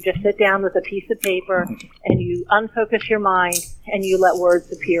where you just sit down with a piece of paper and you unfocus your mind and you let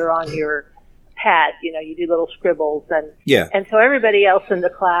words appear on your pad. You do little scribbles, and so everybody else in the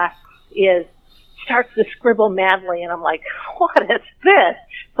class starts to scribble madly, and I'm like, what is this?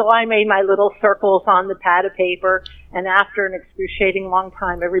 So I made my little circles on the pad of paper, and after an excruciating long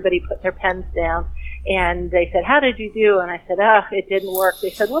time, everybody put their pens down, and they said, how did you do? And I said, it didn't work. They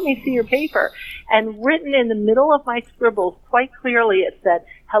said, let me see your paper. And written in the middle of my scribbles, quite clearly, it said,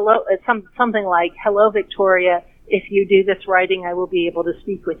 hello, something like, hello, Victoria, if you do this writing, I will be able to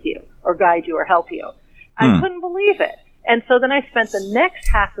speak with you, or guide you, or help you. I couldn't believe it. And so then I spent the next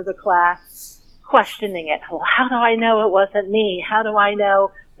half of the class questioning it. Well, how do I know it wasn't me? How do I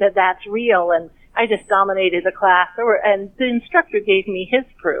know that that's real? And I just dominated the class. And the instructor gave me his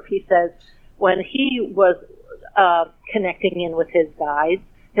proof. He says when he was connecting in with his guides,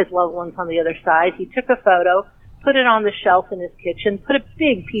 his loved ones on the other side, he took a photo, put it on the shelf in his kitchen, put a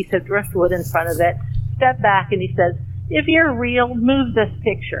big piece of driftwood in front of it, stepped back, and he says, if you're real, move this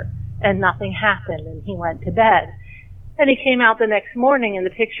picture. And nothing happened, and he went to bed. And he came out the next morning, and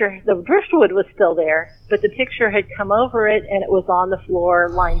the driftwood was still there, but the picture had come over it, and it was on the floor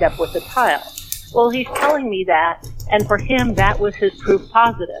lined up with the tile. Well, he's telling me that, and for him, that was his proof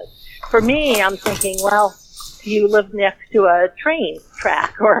positive. For me, I'm thinking, well, you live next to a train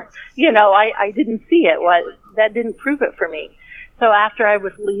track, or, I didn't see it. That didn't prove it for me. So after I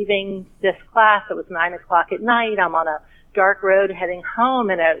was leaving this class, it was 9 o'clock at night, I'm on a dark road heading home,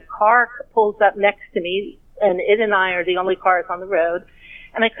 and a car pulls up next to me, and it and I are the only cars on the road,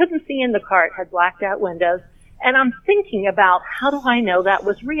 and I couldn't see in the car. It had blacked out windows, and I'm thinking about, how do I know that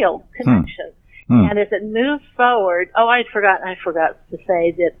was real connection? And as it moves forward, I forgot to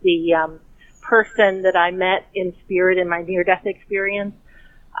say that the person that I met in spirit in my near-death experience,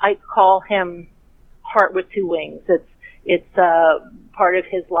 I call him Heart with Two Wings. It's part of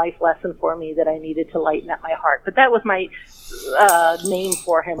his life lesson for me that I needed to lighten up my heart. But that was my name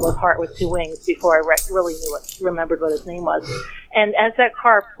for him, was Heart with Two Wings, before I really remembered what his name was. And as that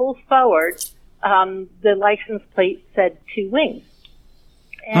car pulls forward, the license plate said Two Wings.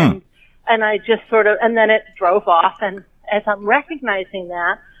 And I just and then it drove off. And as I'm recognizing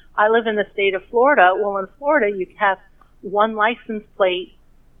that, I live in the state of Florida. Well, in Florida, you have one license plate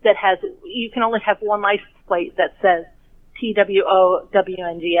you can only have one license plate that says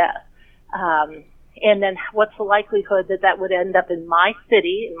TWOWNGS. And then what's the likelihood that would end up in my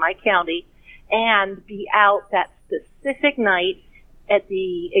city, in my county, and be out that specific night at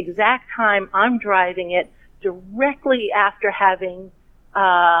the exact time I'm driving it, directly after having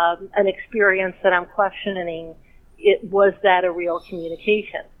an experience that I'm questioning, was that a real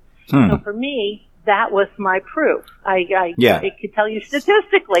communication? So for me, that was my proof. I could tell you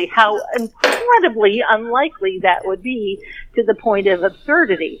statistically how incredibly unlikely that would be, to the point of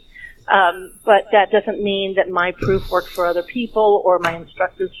absurdity. But that doesn't mean that my proof worked for other people, or my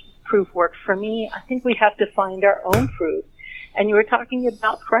instructor's proof worked for me. I think we have to find our own proof. And you were talking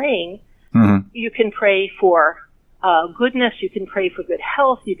about praying. You can pray for goodness, you can pray for good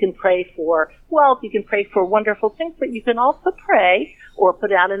health, you can pray for wealth, you can pray for wonderful things, but you can also pray or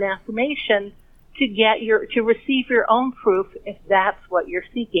put out an affirmation to receive your own proof, if that's what you're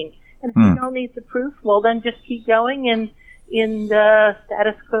seeking. And if you don't need the proof, well, then just keep going in the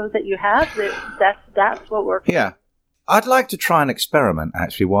status quo that you have. That's what works. Yeah. I'd like to try an experiment,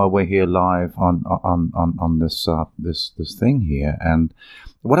 actually, while we're here live on this thing here. And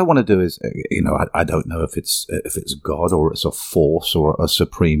what I want to do is, I don't know if it's God, or it's a force, or a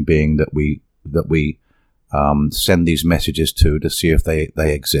supreme being that we send these messages to see if they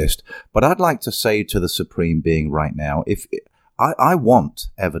exist. But I'd like to say to the supreme being right now, if I want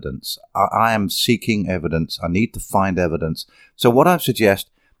evidence, I am seeking evidence. I need to find evidence. So what I suggest,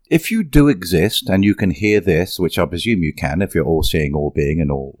 if you do exist and you can hear this, which I presume you can, if you're all-seeing, all-being, and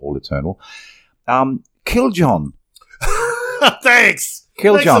all eternal, kill John. Thanks.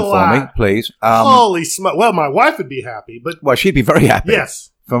 Kill John for me, please. Holy smoke! Well, my wife would be happy, but she'd be very happy.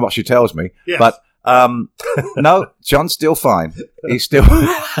 Yes, from what she tells me. Yes. But no, John's still fine. He's still.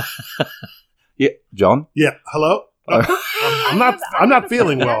 Yeah, John. Yeah. Hello. I'm not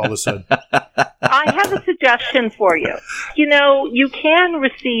feeling well all of a sudden. I have a suggestion for you. You can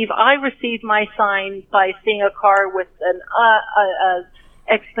I received my sign by seeing a car with an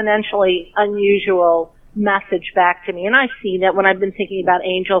exponentially unusual message back to me. And I've seen it when I've been thinking about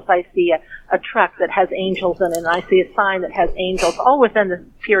angels. I see a truck that has angels in it, and I see a sign that has angels, all within the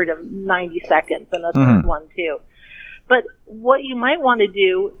period of 90 seconds, and a third one too. But what you might want to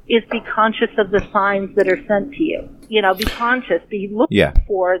do is be conscious of the signs that are sent to you. Be conscious, be looking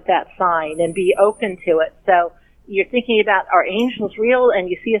for that sign, and be open to it. So you're thinking about, are angels real? And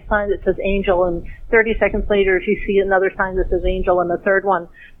you see a sign that says angel, and 30 seconds later, if you see another sign that says angel, and the third one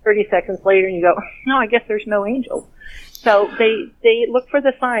 30 seconds later, and you go, no, I guess there's no angels. So they look for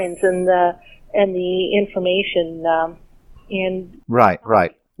the signs and the information.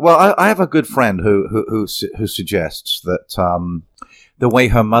 Right. Well, I have a good friend who suggests that the way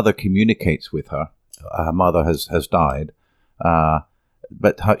her mother communicates with her mother has died,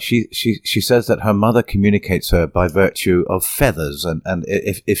 but she says that her mother communicates her by virtue of feathers, and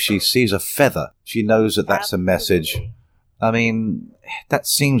if she sees a feather, she knows that that's a message. I mean, that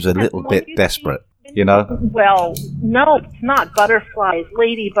seems a little bit desperate, you know? Well, no, it's not. Butterflies,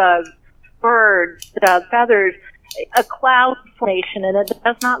 ladybugs, birds, feathers, a cloud formation, and it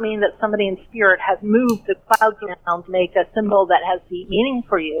does not mean that somebody in spirit has moved the clouds around to make a symbol that has deep meaning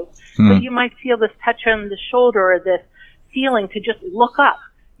for you. But you might feel this touch on the shoulder or this feeling to just look up.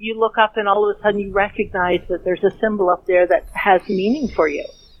 You look up and all of a sudden you recognize that there's a symbol up there that has meaning for you.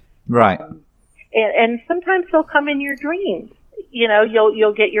 Right. And sometimes they'll come in your dreams. You know,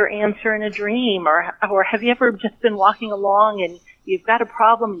 you'll get your answer in a dream, or have you ever just been walking along and you've got a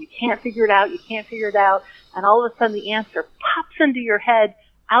problem, you can't figure it out, and all of a sudden the answer pops into your head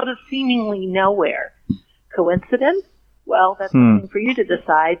out of seemingly nowhere. Coincidence? Well, that's something for you to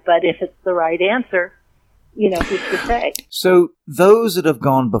decide, but if it's the right answer, you know, who's to say? So those that have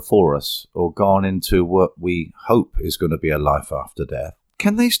gone before us or gone into what we hope is going to be a life after death,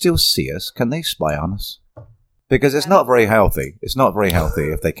 can they still see us? Can they spy on us? Because it's not very healthy. It's not very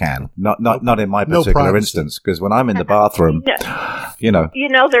healthy if they can. Not in my particular instance. Because when I'm in the bathroom, you know. You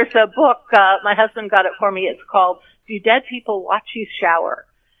know, there's a book. My husband got it for me. It's called "Do Dead People Watch You Shower?"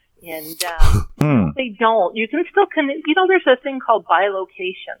 And they don't. You can still connect. You know, there's a thing called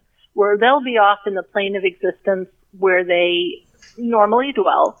bilocation, where they'll be off in the plane of existence where they normally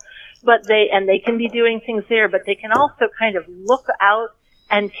dwell, but they can be doing things there, but they can also kind of look out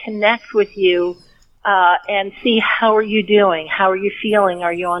and connect with you. And see, how are you doing? How are you feeling?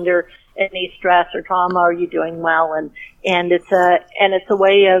 Are you under any stress or trauma? Are you doing well? And it's a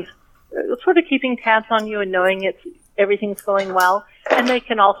way of sort of keeping tabs on you and knowing everything's going well. And they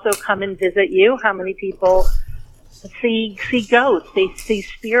can also come and visit you. How many people see ghosts? They see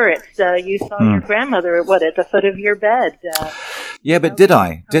spirits. You saw your grandmother at the foot of your bed. Yeah, but did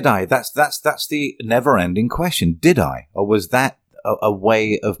I? That's the never-ending question. Did I? Or was that a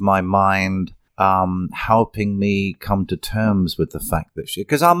way of my mind helping me come to terms with the fact that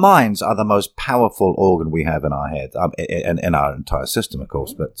because our minds are the most powerful organ we have in our head, in our entire system, of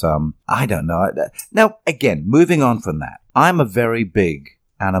course. But I don't know. Now, again, moving on from that, I'm a very big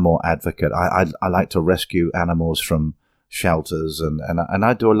animal advocate. I like to rescue animals from shelters, and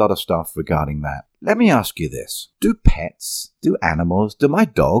I do a lot of stuff regarding that. Let me ask you this: do animals, do my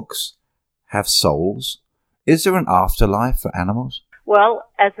dogs have souls? Is there an afterlife for animals? Well,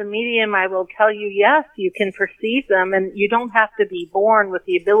 as a medium, I will tell you, yes, you can perceive them, and you don't have to be born with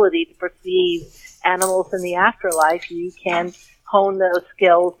the ability to perceive animals in the afterlife. You can hone those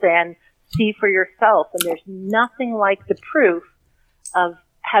skills and see for yourself, and there's nothing like the proof of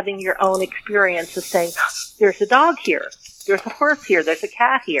having your own experience of saying, there's a dog here, there's a horse here, there's a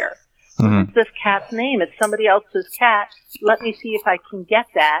cat here. What's this cat's name? It's somebody else's cat. Let me see if I can get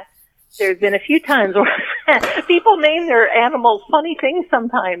that. There's been a few times where people name their animals funny things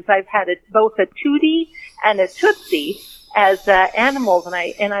sometimes. I've had both a Tootie and a Tootsie as animals, and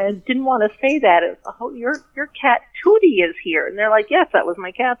I didn't want to say that. It was, oh, your cat Tootie is here. And they're like, yes, that was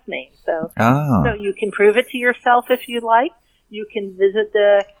my cat's name. So you can prove it to yourself if you like. You can visit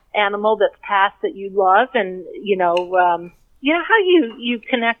the animal that's passed that you love, and you know how you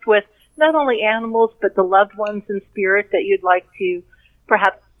connect with not only animals but the loved ones in spirit that you'd like to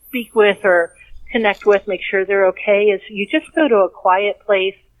perhaps speak with or connect with, make sure they're okay, is you just go to a quiet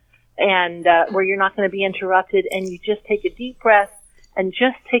place and where you're not going to be interrupted, and you just take a deep breath and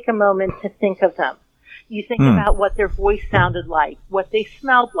just take a moment to think of them. You think about what their voice sounded like, what they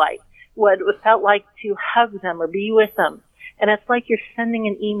smelled like, what it felt like to hug them or be with them. And it's like you're sending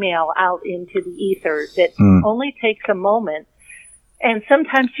an email out into the ethers. It only takes a moment. And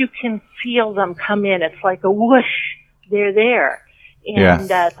sometimes you can feel them come in. It's like a whoosh. They're there. And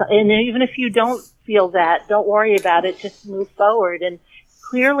and even if you don't feel that, don't worry about it. Just move forward and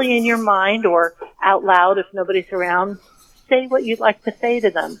clearly in your mind or out loud if nobody's around, say what you'd like to say to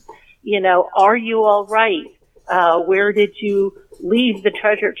them. You know, are you all right? Where did you leave the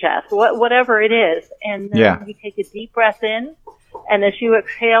treasure chest? Whatever it is. And then you take a deep breath in, and as you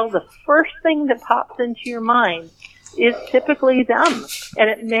exhale, the first thing that pops into your mind is typically them. And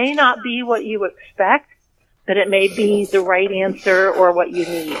it may not be what you expect, but it may be the right answer or what you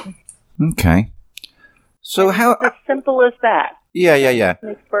need. Okay. So as simple as that. Yeah.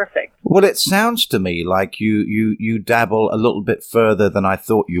 Makes perfect. Well, it sounds to me like you dabble a little bit further than I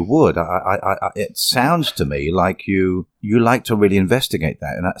thought you would. It sounds to me like you like to really investigate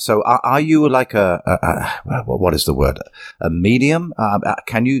that. And so, are you like what is the word? A medium?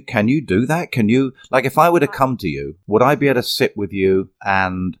 Can you do that? Can you, like, if I were to come to you, would I be able to sit with you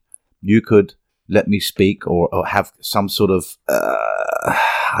and you could let me speak or have some sort of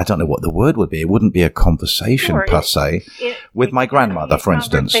I don't know what the word would be. It wouldn't be a conversation per se with my grandmother, for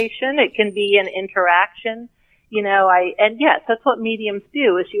instance. It can be an interaction, and yes, that's what mediums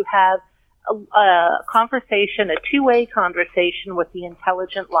do, is you have a conversation, a two-way conversation with the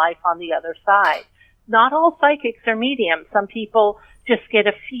intelligent life on the other side. Not all psychics are mediums. Some people just get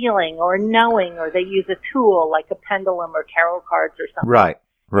a feeling or knowing, or they use a tool like a pendulum or tarot cards or something. Right.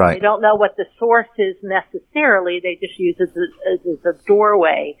 They don't know what the source is necessarily. They just use it as a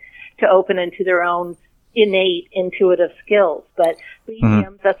doorway to open into their own innate intuitive skills. But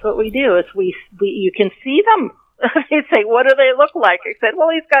mediums, that's what we do. Is we you can see them. They say, "What do they look like?" I said, "Well,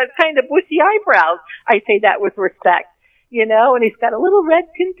 he's got kind of bushy eyebrows." I say that with respect, and he's got a little red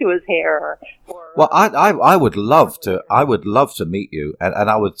tint to his hair. Well, I would love to. I would love to meet you, and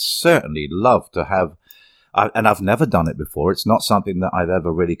I would certainly love to have. And I've never done it before. It's not something that I've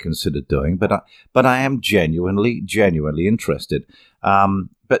ever really considered doing, but I am genuinely interested.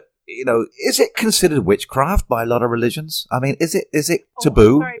 But is it considered witchcraft by a lot of religions? I mean, is it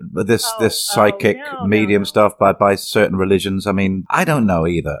taboo? This psychic medium stuff by certain religions? I mean, I don't know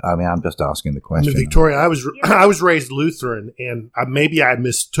either. I mean, I'm just asking the question. Victoria, I was raised Lutheran, and maybe I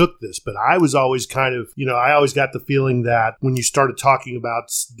mistook this, but I was always kind of, I always got the feeling that when you started talking about,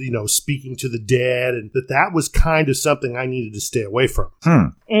 speaking to the dead, and that was kind of something I needed to stay away from.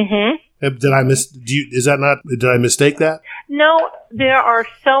 Mm-hmm. Did I mistake that? No, there are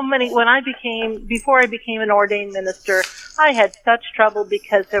so many. Before I became an ordained minister, I had such trouble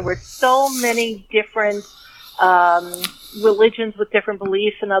because there were so many different religions with different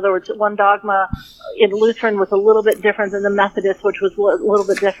beliefs. In other words, one dogma in Lutheran was a little bit different than the Methodist, which was a little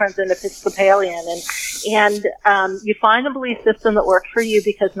bit different than Episcopalian. And you find a belief system that works for you,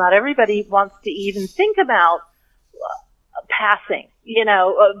 because not everybody wants to even think about passing,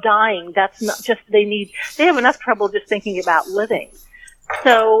 dying. That's not just, they have enough trouble just thinking about living.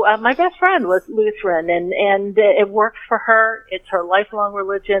 So my best friend was Lutheran, and it works for her. It's her lifelong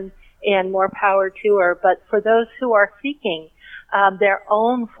religion, and more power to her. But for those who are seeking their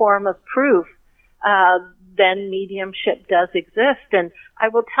own form of proof, then mediumship does exist. And I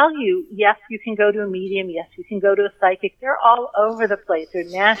will tell you, yes, you can go to a medium. Yes, you can go to a psychic. They're all over the place.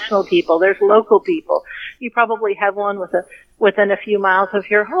 There's national people. There's local people. You probably have one within a few miles of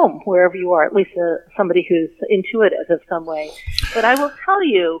your home, wherever you are, at least somebody who's intuitive of some way. But I will tell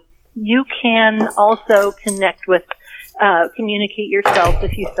you, you can also connect with, communicate yourself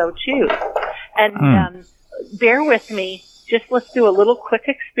if you so choose. And bear with me. Let's do a little quick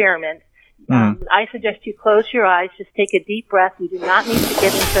experiment. I suggest you close your eyes, just take a deep breath. You do not need to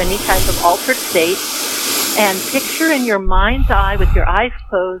get into any type of altered state. And picture in your mind's eye, with your eyes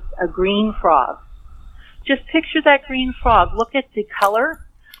closed, a green frog. Just picture that green frog. Look at the color.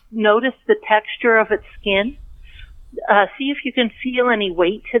 Notice the texture of its skin. See if you can feel any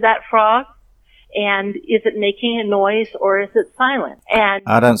weight to that frog. And is it making a noise, or is it silent? And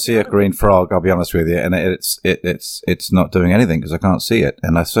I don't see a green frog, I'll be honest with you, and it's not doing anything because I can't see it,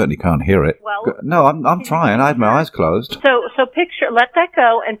 and I certainly can't hear it. Well, no, I'm trying. I have my eyes closed. So let that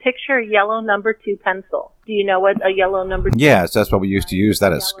go, and picture a yellow number 2 pencil. Do you know what a yellow number 2? Yes, that's what we used to use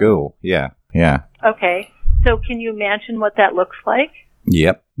that at school. Yeah. Okay. So can you imagine what that looks like?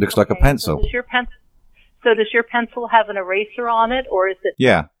 Yep, looks like a pencil. So does your pencil have an eraser on it, or is it?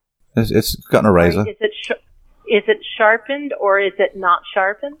 Yeah. It's got an eraser. Right. Is it sharpened, or is it not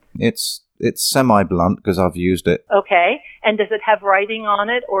sharpened? It's semi-blunt because I've used it. Okay. And does it have writing on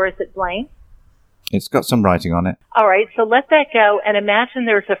it, or is it blank? It's got some writing on it. All right. So let that go, and imagine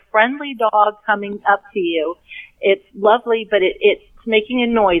there's a friendly dog coming up to you. It's lovely, but it's making a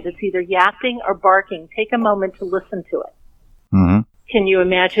noise. It's either yapping or barking. Take a moment to listen to it. Mm-hmm. Can you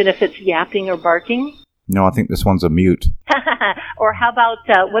imagine if it's yapping or barking? No, I think this one's a mute. Or how about,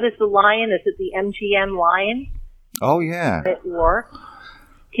 what is the lion? Is it the MGM lion? Oh, yeah. That roar?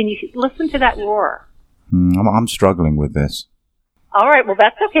 Can you listen to that roar? I'm struggling with this. All right, well,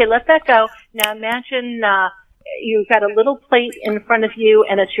 that's okay. Let that go. Now imagine you've got a little plate in front of you,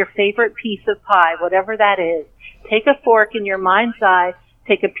 and it's your favorite piece of pie, whatever that is. Take a fork in your mind's eye,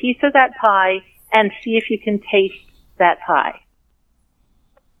 take a piece of that pie, and see if you can taste that pie.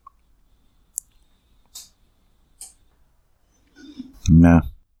 No,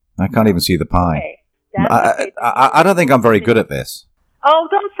 I can't even see the pie. Okay. I don't think I'm very good at this. Oh,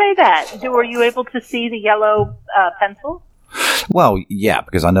 don't say that. Were you able to see the yellow pencil? Well, yeah,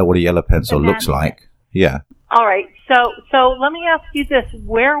 because I know what a yellow pencil looks like. Yeah. All right. So let me ask you this.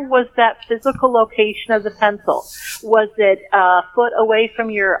 Where was that physical location of the pencil? Was it a foot away from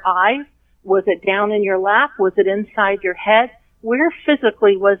your eyes? Was it down in your lap? Was it inside your head? Where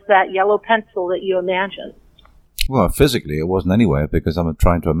physically was that yellow pencil that you imagined? Well, physically, it wasn't anywhere because I'm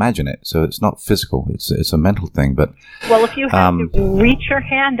trying to imagine it. So it's not physical. It's a mental thing. But well, if you had to reach your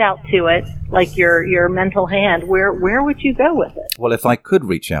hand out to it, like your mental hand, where would you go with it? Well, if I could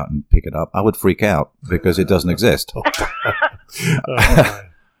reach out and pick it up, I would freak out because it doesn't exist.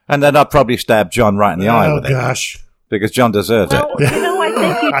 And then I'd probably stab John right in the eye with it. Oh, gosh. Because John deserves it.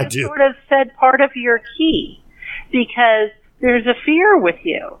 I think you just sort of said part of your key because there's a fear with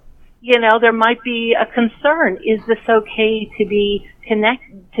you. There might be a concern. Is this okay to be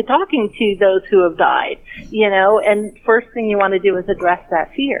connected to talking to those who have died? And first thing you want to do is address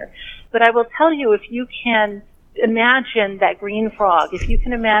that fear. But I will tell you, if you can imagine that green frog, if you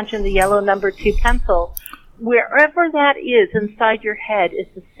can imagine the yellow number 2 pencil, wherever that is inside your head is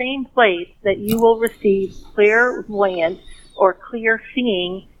the same place that you will receive clairvoyant or clear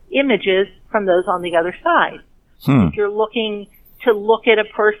seeing images from those on the other side. If you're looking to look at a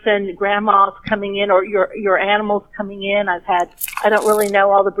person, grandma's coming in or your animals coming in. I don't really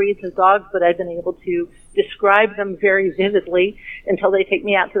know all the breeds of dogs, but I've been able to describe them very vividly until they take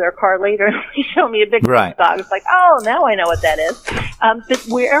me out to their car later and they show me a big dog. It's like, oh, now I know what that is. But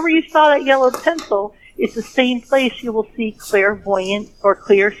wherever you saw that yellow pencil, it's the same place you will see clairvoyant or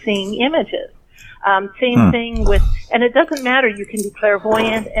clear seeing images. Same thing with, and it doesn't matter, you can be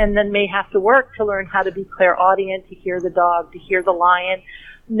clairvoyant and then may have to work to learn how to be clairaudient, to hear the dog, to hear the lion.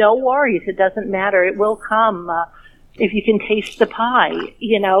 No worries, it doesn't matter, it will come. If you can taste the pie,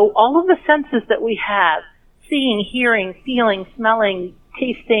 all of the senses that we have, seeing, hearing, feeling, smelling,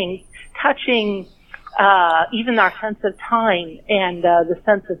 tasting, touching, even our sense of time and the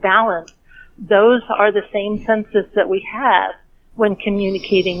sense of balance, those are the same senses that we have when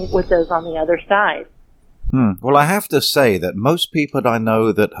communicating with those on the other side. Well, I have to say that most people I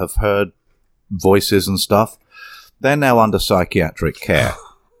know that have heard voices and stuff, they're now under psychiatric care.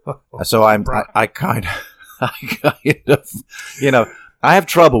 So I kind of, I have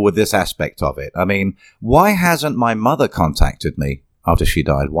trouble with this aspect of it. I mean, why hasn't my mother contacted me after she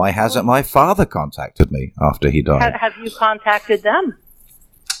died? Why hasn't my father contacted me after he died? Have you contacted them?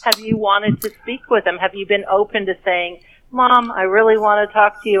 Have you wanted to speak with them? Have you been open to saying, Mom, I really want to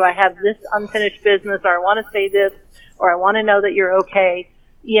talk to you. I have this unfinished business, or I want to say this, or I want to know that you're okay.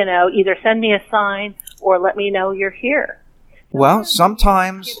 Either send me a sign or let me know you're here. Well,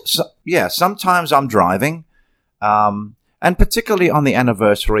 sometimes I'm driving, and particularly on the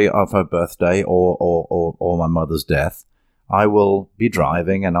anniversary of her birthday or my mother's death, I will be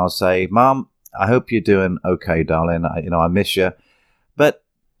driving and I'll say, Mom, I hope you're doing okay, darling. I miss you. But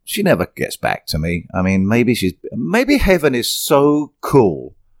she never gets back to me. I mean, maybe heaven is so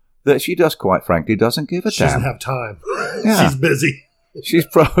cool that she just quite frankly doesn't give a damn. She doesn't have time. Yeah. She's busy. She's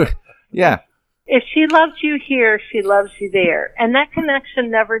probably, yeah. If she loves you here, she loves you there. And that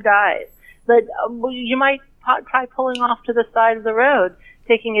connection never dies. But you might try pulling off to the side of the road,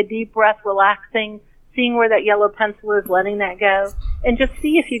 taking a deep breath, relaxing, seeing where that yellow pencil is, letting that go, and just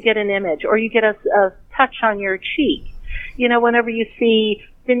see if you get an image or you get a touch on your cheek. Whenever you see,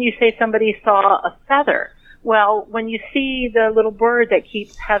 didn't you say somebody saw a feather? Well, when you see the little bird that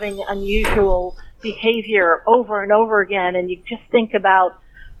keeps having unusual behavior over and over again, and you just think about,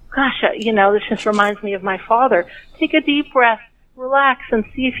 gosh, this just reminds me of my father. Take a deep breath, relax, and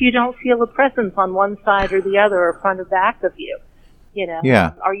see if you don't feel a presence on one side or the other or front or back of you.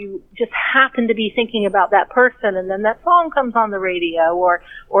 Yeah. Or you just happen to be thinking about that person, and then that song comes on the radio,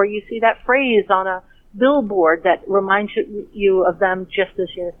 or you see that phrase on a billboard that reminds you of them just as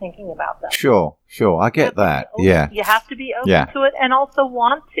you're thinking about them. Sure. I get that. Yeah. You have to be open to it and also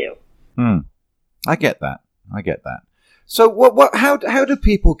want to. I get that. So how do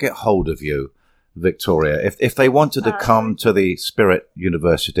people get hold of you, Victoria, if they wanted to come to the Spirit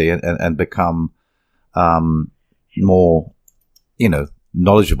University and become more,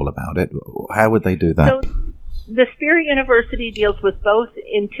 knowledgeable about it? How would they do that? So the Spirit University deals with both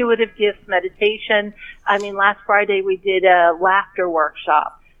intuitive gifts, meditation. I mean, last Friday we did a laughter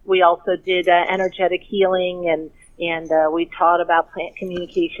workshop. We also did energetic healing, and we taught about plant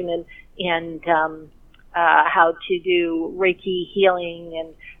communication and how to do Reiki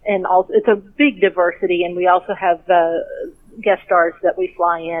healing, and also it's a big diversity. And we also have guest stars that we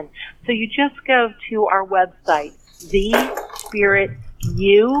fly in. So you just go to our website,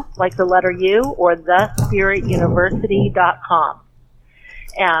 U, like the letter U, or thespirituniversity.com.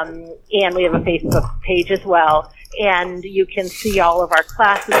 And we have a Facebook page as well. And you can see all of our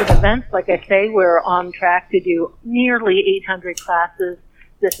classes and events. Like I say, we're on track to do nearly 800 classes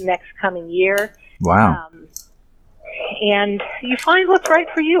this next coming year. Wow. And you find what's right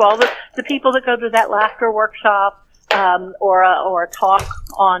for you. All the people that go to that laughter workshop or a talk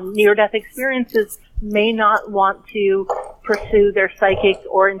on near-death experiences may not want to pursue their psychic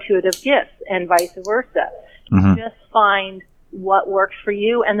or intuitive gifts, and vice versa. Mm-hmm. Just find what works for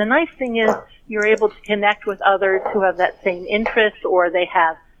you. And the nice thing is you're able to connect with others who have that same interest, or they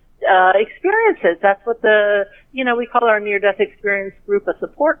have experiences. That's what we call our near-death experience group a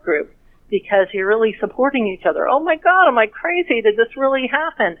support group, because you're really supporting each other. Oh my God, am I crazy? Did this really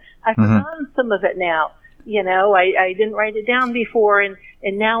happen? I've forgotten some of it now. I didn't write it down before, and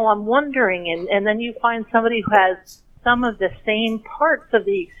now I'm wondering. And then you find somebody who has some of the same parts of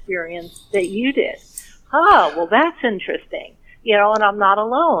the experience that you did. Oh, well, that's interesting. And I'm not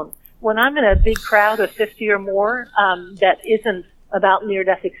alone. When I'm in a big crowd of 50 or more that isn't about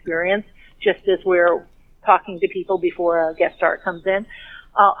near-death experience, just as we're talking to people before a guest star comes in,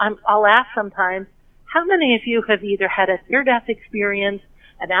 I'll ask sometimes, how many of you have either had a near-death experience,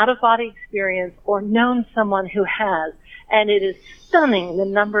 an out-of-body experience, or known someone who has? And it is stunning the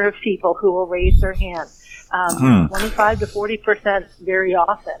number of people who will raise their hand. 25 to 40% very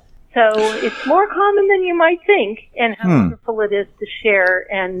often. So it's more common than you might think, and how wonderful it is to share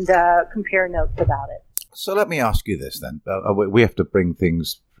and compare notes about it. So let me ask you this then. We have to bring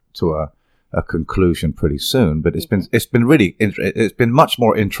things to a conclusion pretty soon, but it's been it's been much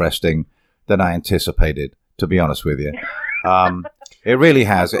more interesting than I anticipated, to be honest with you. It really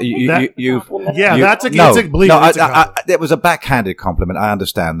has. That's a compliment. It was a backhanded compliment. I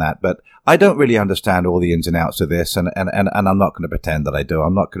understand that, but I don't really understand all the ins and outs of this, and I'm not going to pretend that I do.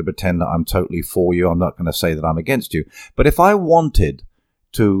 I'm not going to pretend that I'm totally for you. I'm not going to say that I'm against you. But if I wanted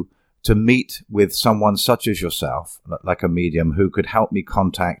to meet with someone such as yourself, like a medium who could help me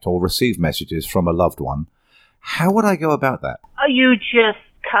contact or receive messages from a loved one, how would I go about that? You just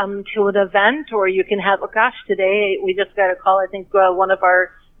come to an event, or you can have, today we just got a call. I think one of our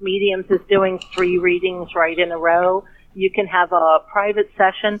mediums is doing 3 readings right in a row. You can have a private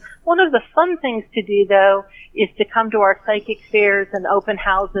session. One of the fun things to do, though, is to come to our psychic fairs and open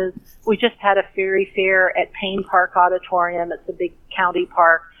houses. We just had a fairy fair at Payne Park Auditorium. It's a big county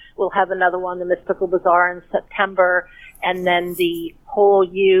park. We'll have another one, the Mystical Bazaar, in September, and then the Whole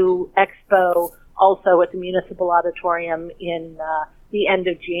You Expo also at the Municipal Auditorium in the end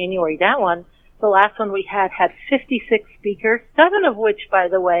of January. That one, the last one we had 56 speakers, 7 of which, by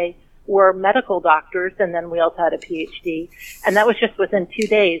the way, were medical doctors, and then we also had a PhD. And that was just within 2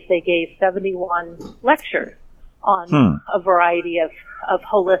 days. They gave 71 lectures on a variety of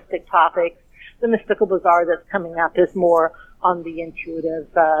holistic topics. The Mystical Bazaar that's coming up is more on the intuitive,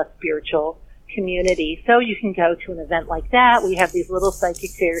 spiritual community. So you can go to an event like that. We have these little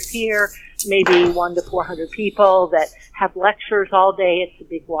psychic fairs here, maybe 100 to 400 people that have lectures all day. It's a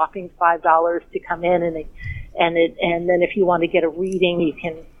big whopping $5 to come in, and then if you want to get a reading, you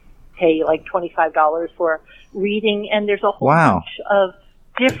can pay like $25 for a reading. And there's a whole bunch of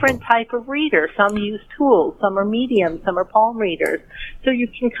different type of readers. Some use tools, some are mediums, some are palm readers. So you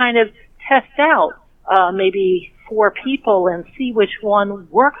can kind of test out maybe 4 people and see which one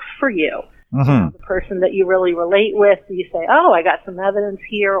works for you. The person that you really relate with, you say, oh, I got some evidence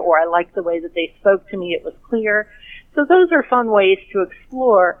here, or I like the way that they spoke to me, it was clear. So those are fun ways to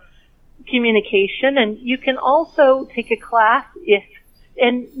explore communication. And you can also take a class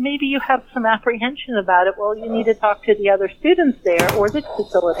and maybe you have some apprehension about it. Well, you need to talk to the other students there or the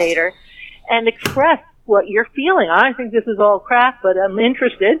facilitator and express what you're feeling. I think this is all crap, but I'm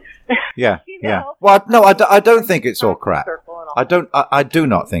interested. Yeah, yeah. Well, no, I don't think it's all crap. I do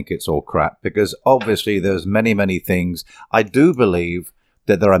not think it's all crap, because obviously there's many things. I do believe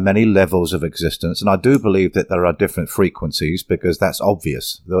that there are many levels of existence, and I do believe that there are different frequencies, because that's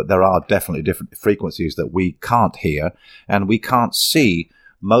obvious. There are definitely different frequencies that we can't hear, and we can't see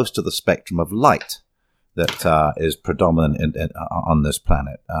most of the spectrum of light that is predominant on this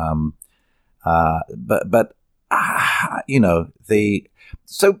planet. But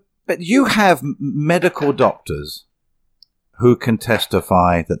you have medical doctors who can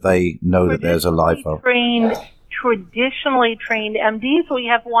testify that they know that there's a life of traditionally trained MDs. We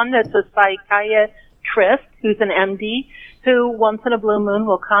have one that's a psychiatrist who's an MD who once in a blue moon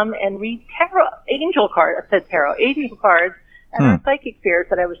will come and read angel cards at our psychic fairs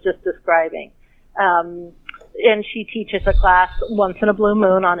that I was just describing. And she teaches a class once in a blue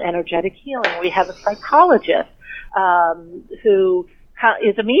moon on energetic healing. We have a psychologist who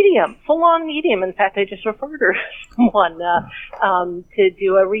is a medium, full-on medium. In fact, I just referred her to someone to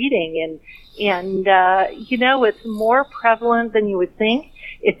do a reading, and it's more prevalent than you would think.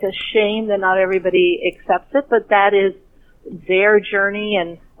 It's a shame that not everybody accepts it, but that is their journey.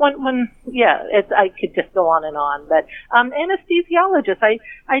 And I could just go on and on. But anesthesiologist,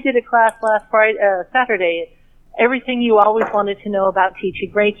 I did a class last Saturday. Everything you always wanted to know about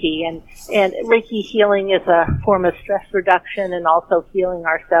teaching Reiki, and Reiki healing is a form of stress reduction and also healing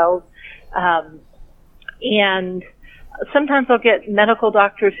ourselves. And sometimes I'll get medical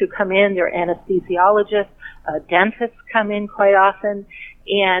doctors who come in, they're anesthesiologists, dentists come in quite often,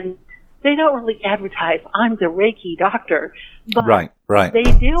 and they don't really advertise, I'm the Reiki doctor, but right. They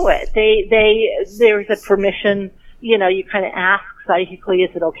do it. There's a permission, you kind of ask psychically,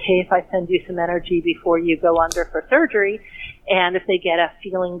 is it okay if I send you some energy before you go under for surgery? And if they get a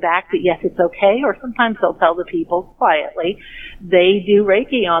feeling back that yes, it's okay, or sometimes they'll tell the people quietly, they do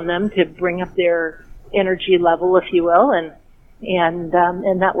Reiki on them to bring up their energy level, if you will, and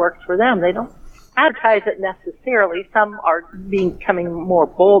that works for them. They don't advertise it necessarily. Some are becoming more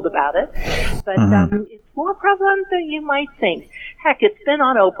bold about it, but it's more prevalent than you might think. Heck, it's been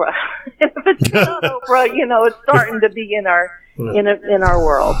on Oprah. If it's been on Oprah, it's starting to be in our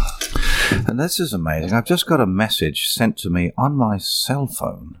world. And this is amazing. I've just got a message sent to me on my cell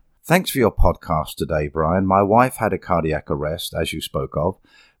phone. Thanks for your podcast today, Brian. My wife had a cardiac arrest, as you spoke of,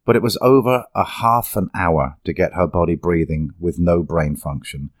 but it was over a half an hour to get her body breathing with no brain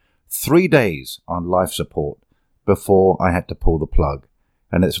function. 3 days on life support before I had to pull the plug,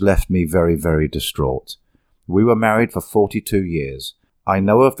 and it's left me very, very distraught. We were married for 42 years. I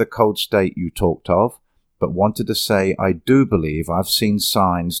know of the cold state you talked of, but wanted to say I do believe I've seen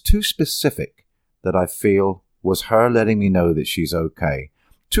signs too specific that I feel was her letting me know that she's okay.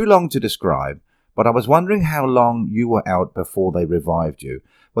 Too long to describe, but I was wondering how long you were out before they revived you.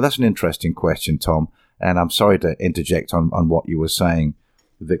 Well, that's an interesting question, Tom, and I'm sorry to interject on what you were saying,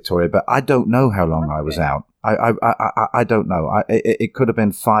 Victoria, but I don't know how long I was out. I don't know. It could have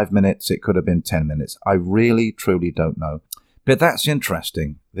been 5 minutes. It could have been 10 minutes. I really, truly don't know. But that's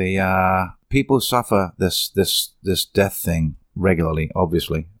interesting. The people suffer this death thing regularly,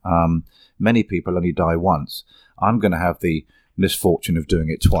 obviously. Many people only die once. I'm going to have the misfortune of doing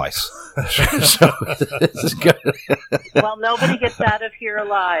it twice. Well, nobody gets out of here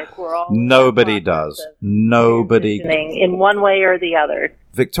alive. We're all nobody does. Nobody in one way or the other.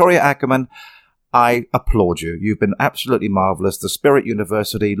 Victoria Ackerman, I applaud you. You've been absolutely marvelous. The Spirit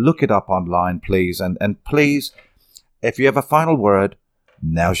University, look it up online, please. And please, if you have a final word,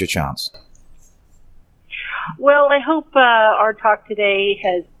 now's your chance. Well, I hope our talk today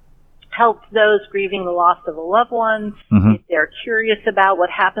has helped those grieving the loss of a loved one. Mm-hmm. If they're curious about what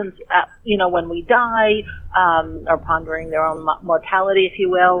happens, when we die, or pondering their own mortality, if you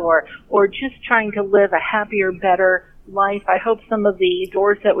will, or just trying to live a happier, better life. I hope some of the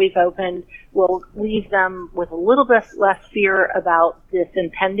doors that we've opened will leave them with a little bit less fear about this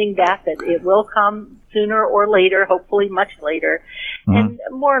impending death, that it will come sooner or later, hopefully much later. Mm-hmm. And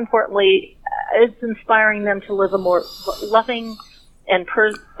more importantly, it's inspiring them to live a more loving and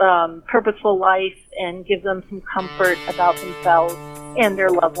purposeful life, and give them some comfort about themselves and their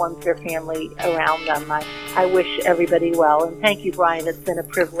loved ones, their family around them. I wish everybody well, and thank you, Brian. It's been a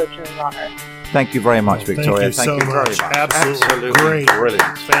privilege and an honor. Thank you very much, Victoria. Thank you so much. Absolutely great.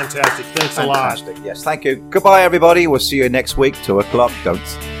 Brilliant. Fantastic. Thanks a lot. Yes, thank you. Goodbye, everybody. We'll see you next week,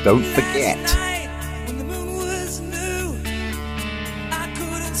 2:00. Don't forget.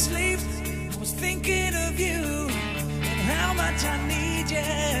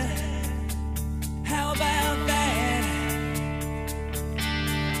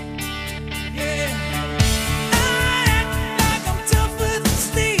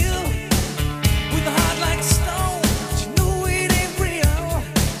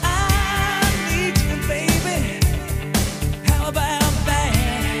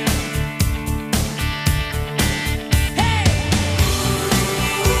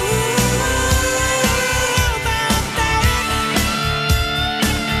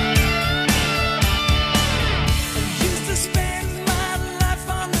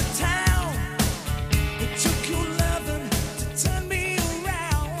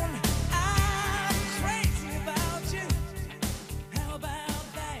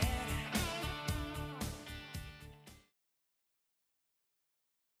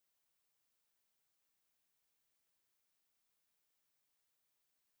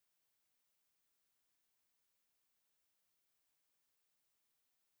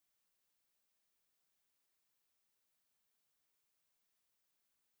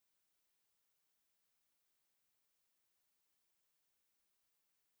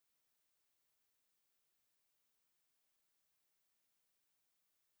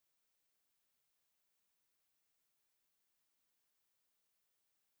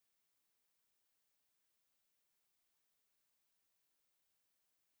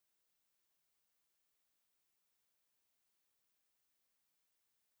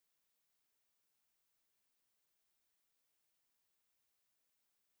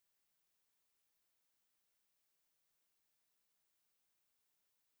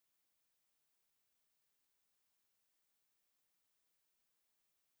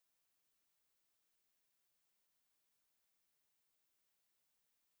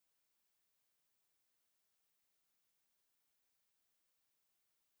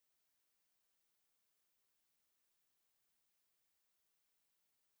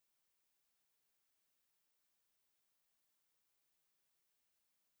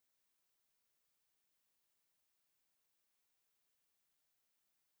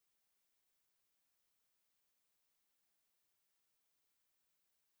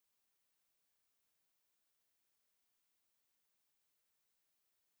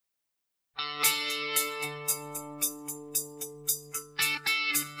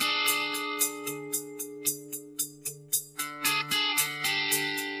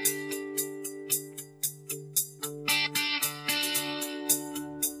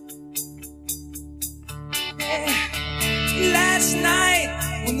 Last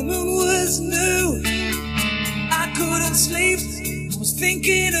night when the moon was new, I couldn't sleep. I was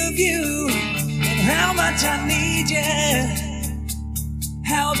thinking of you and how much I need you.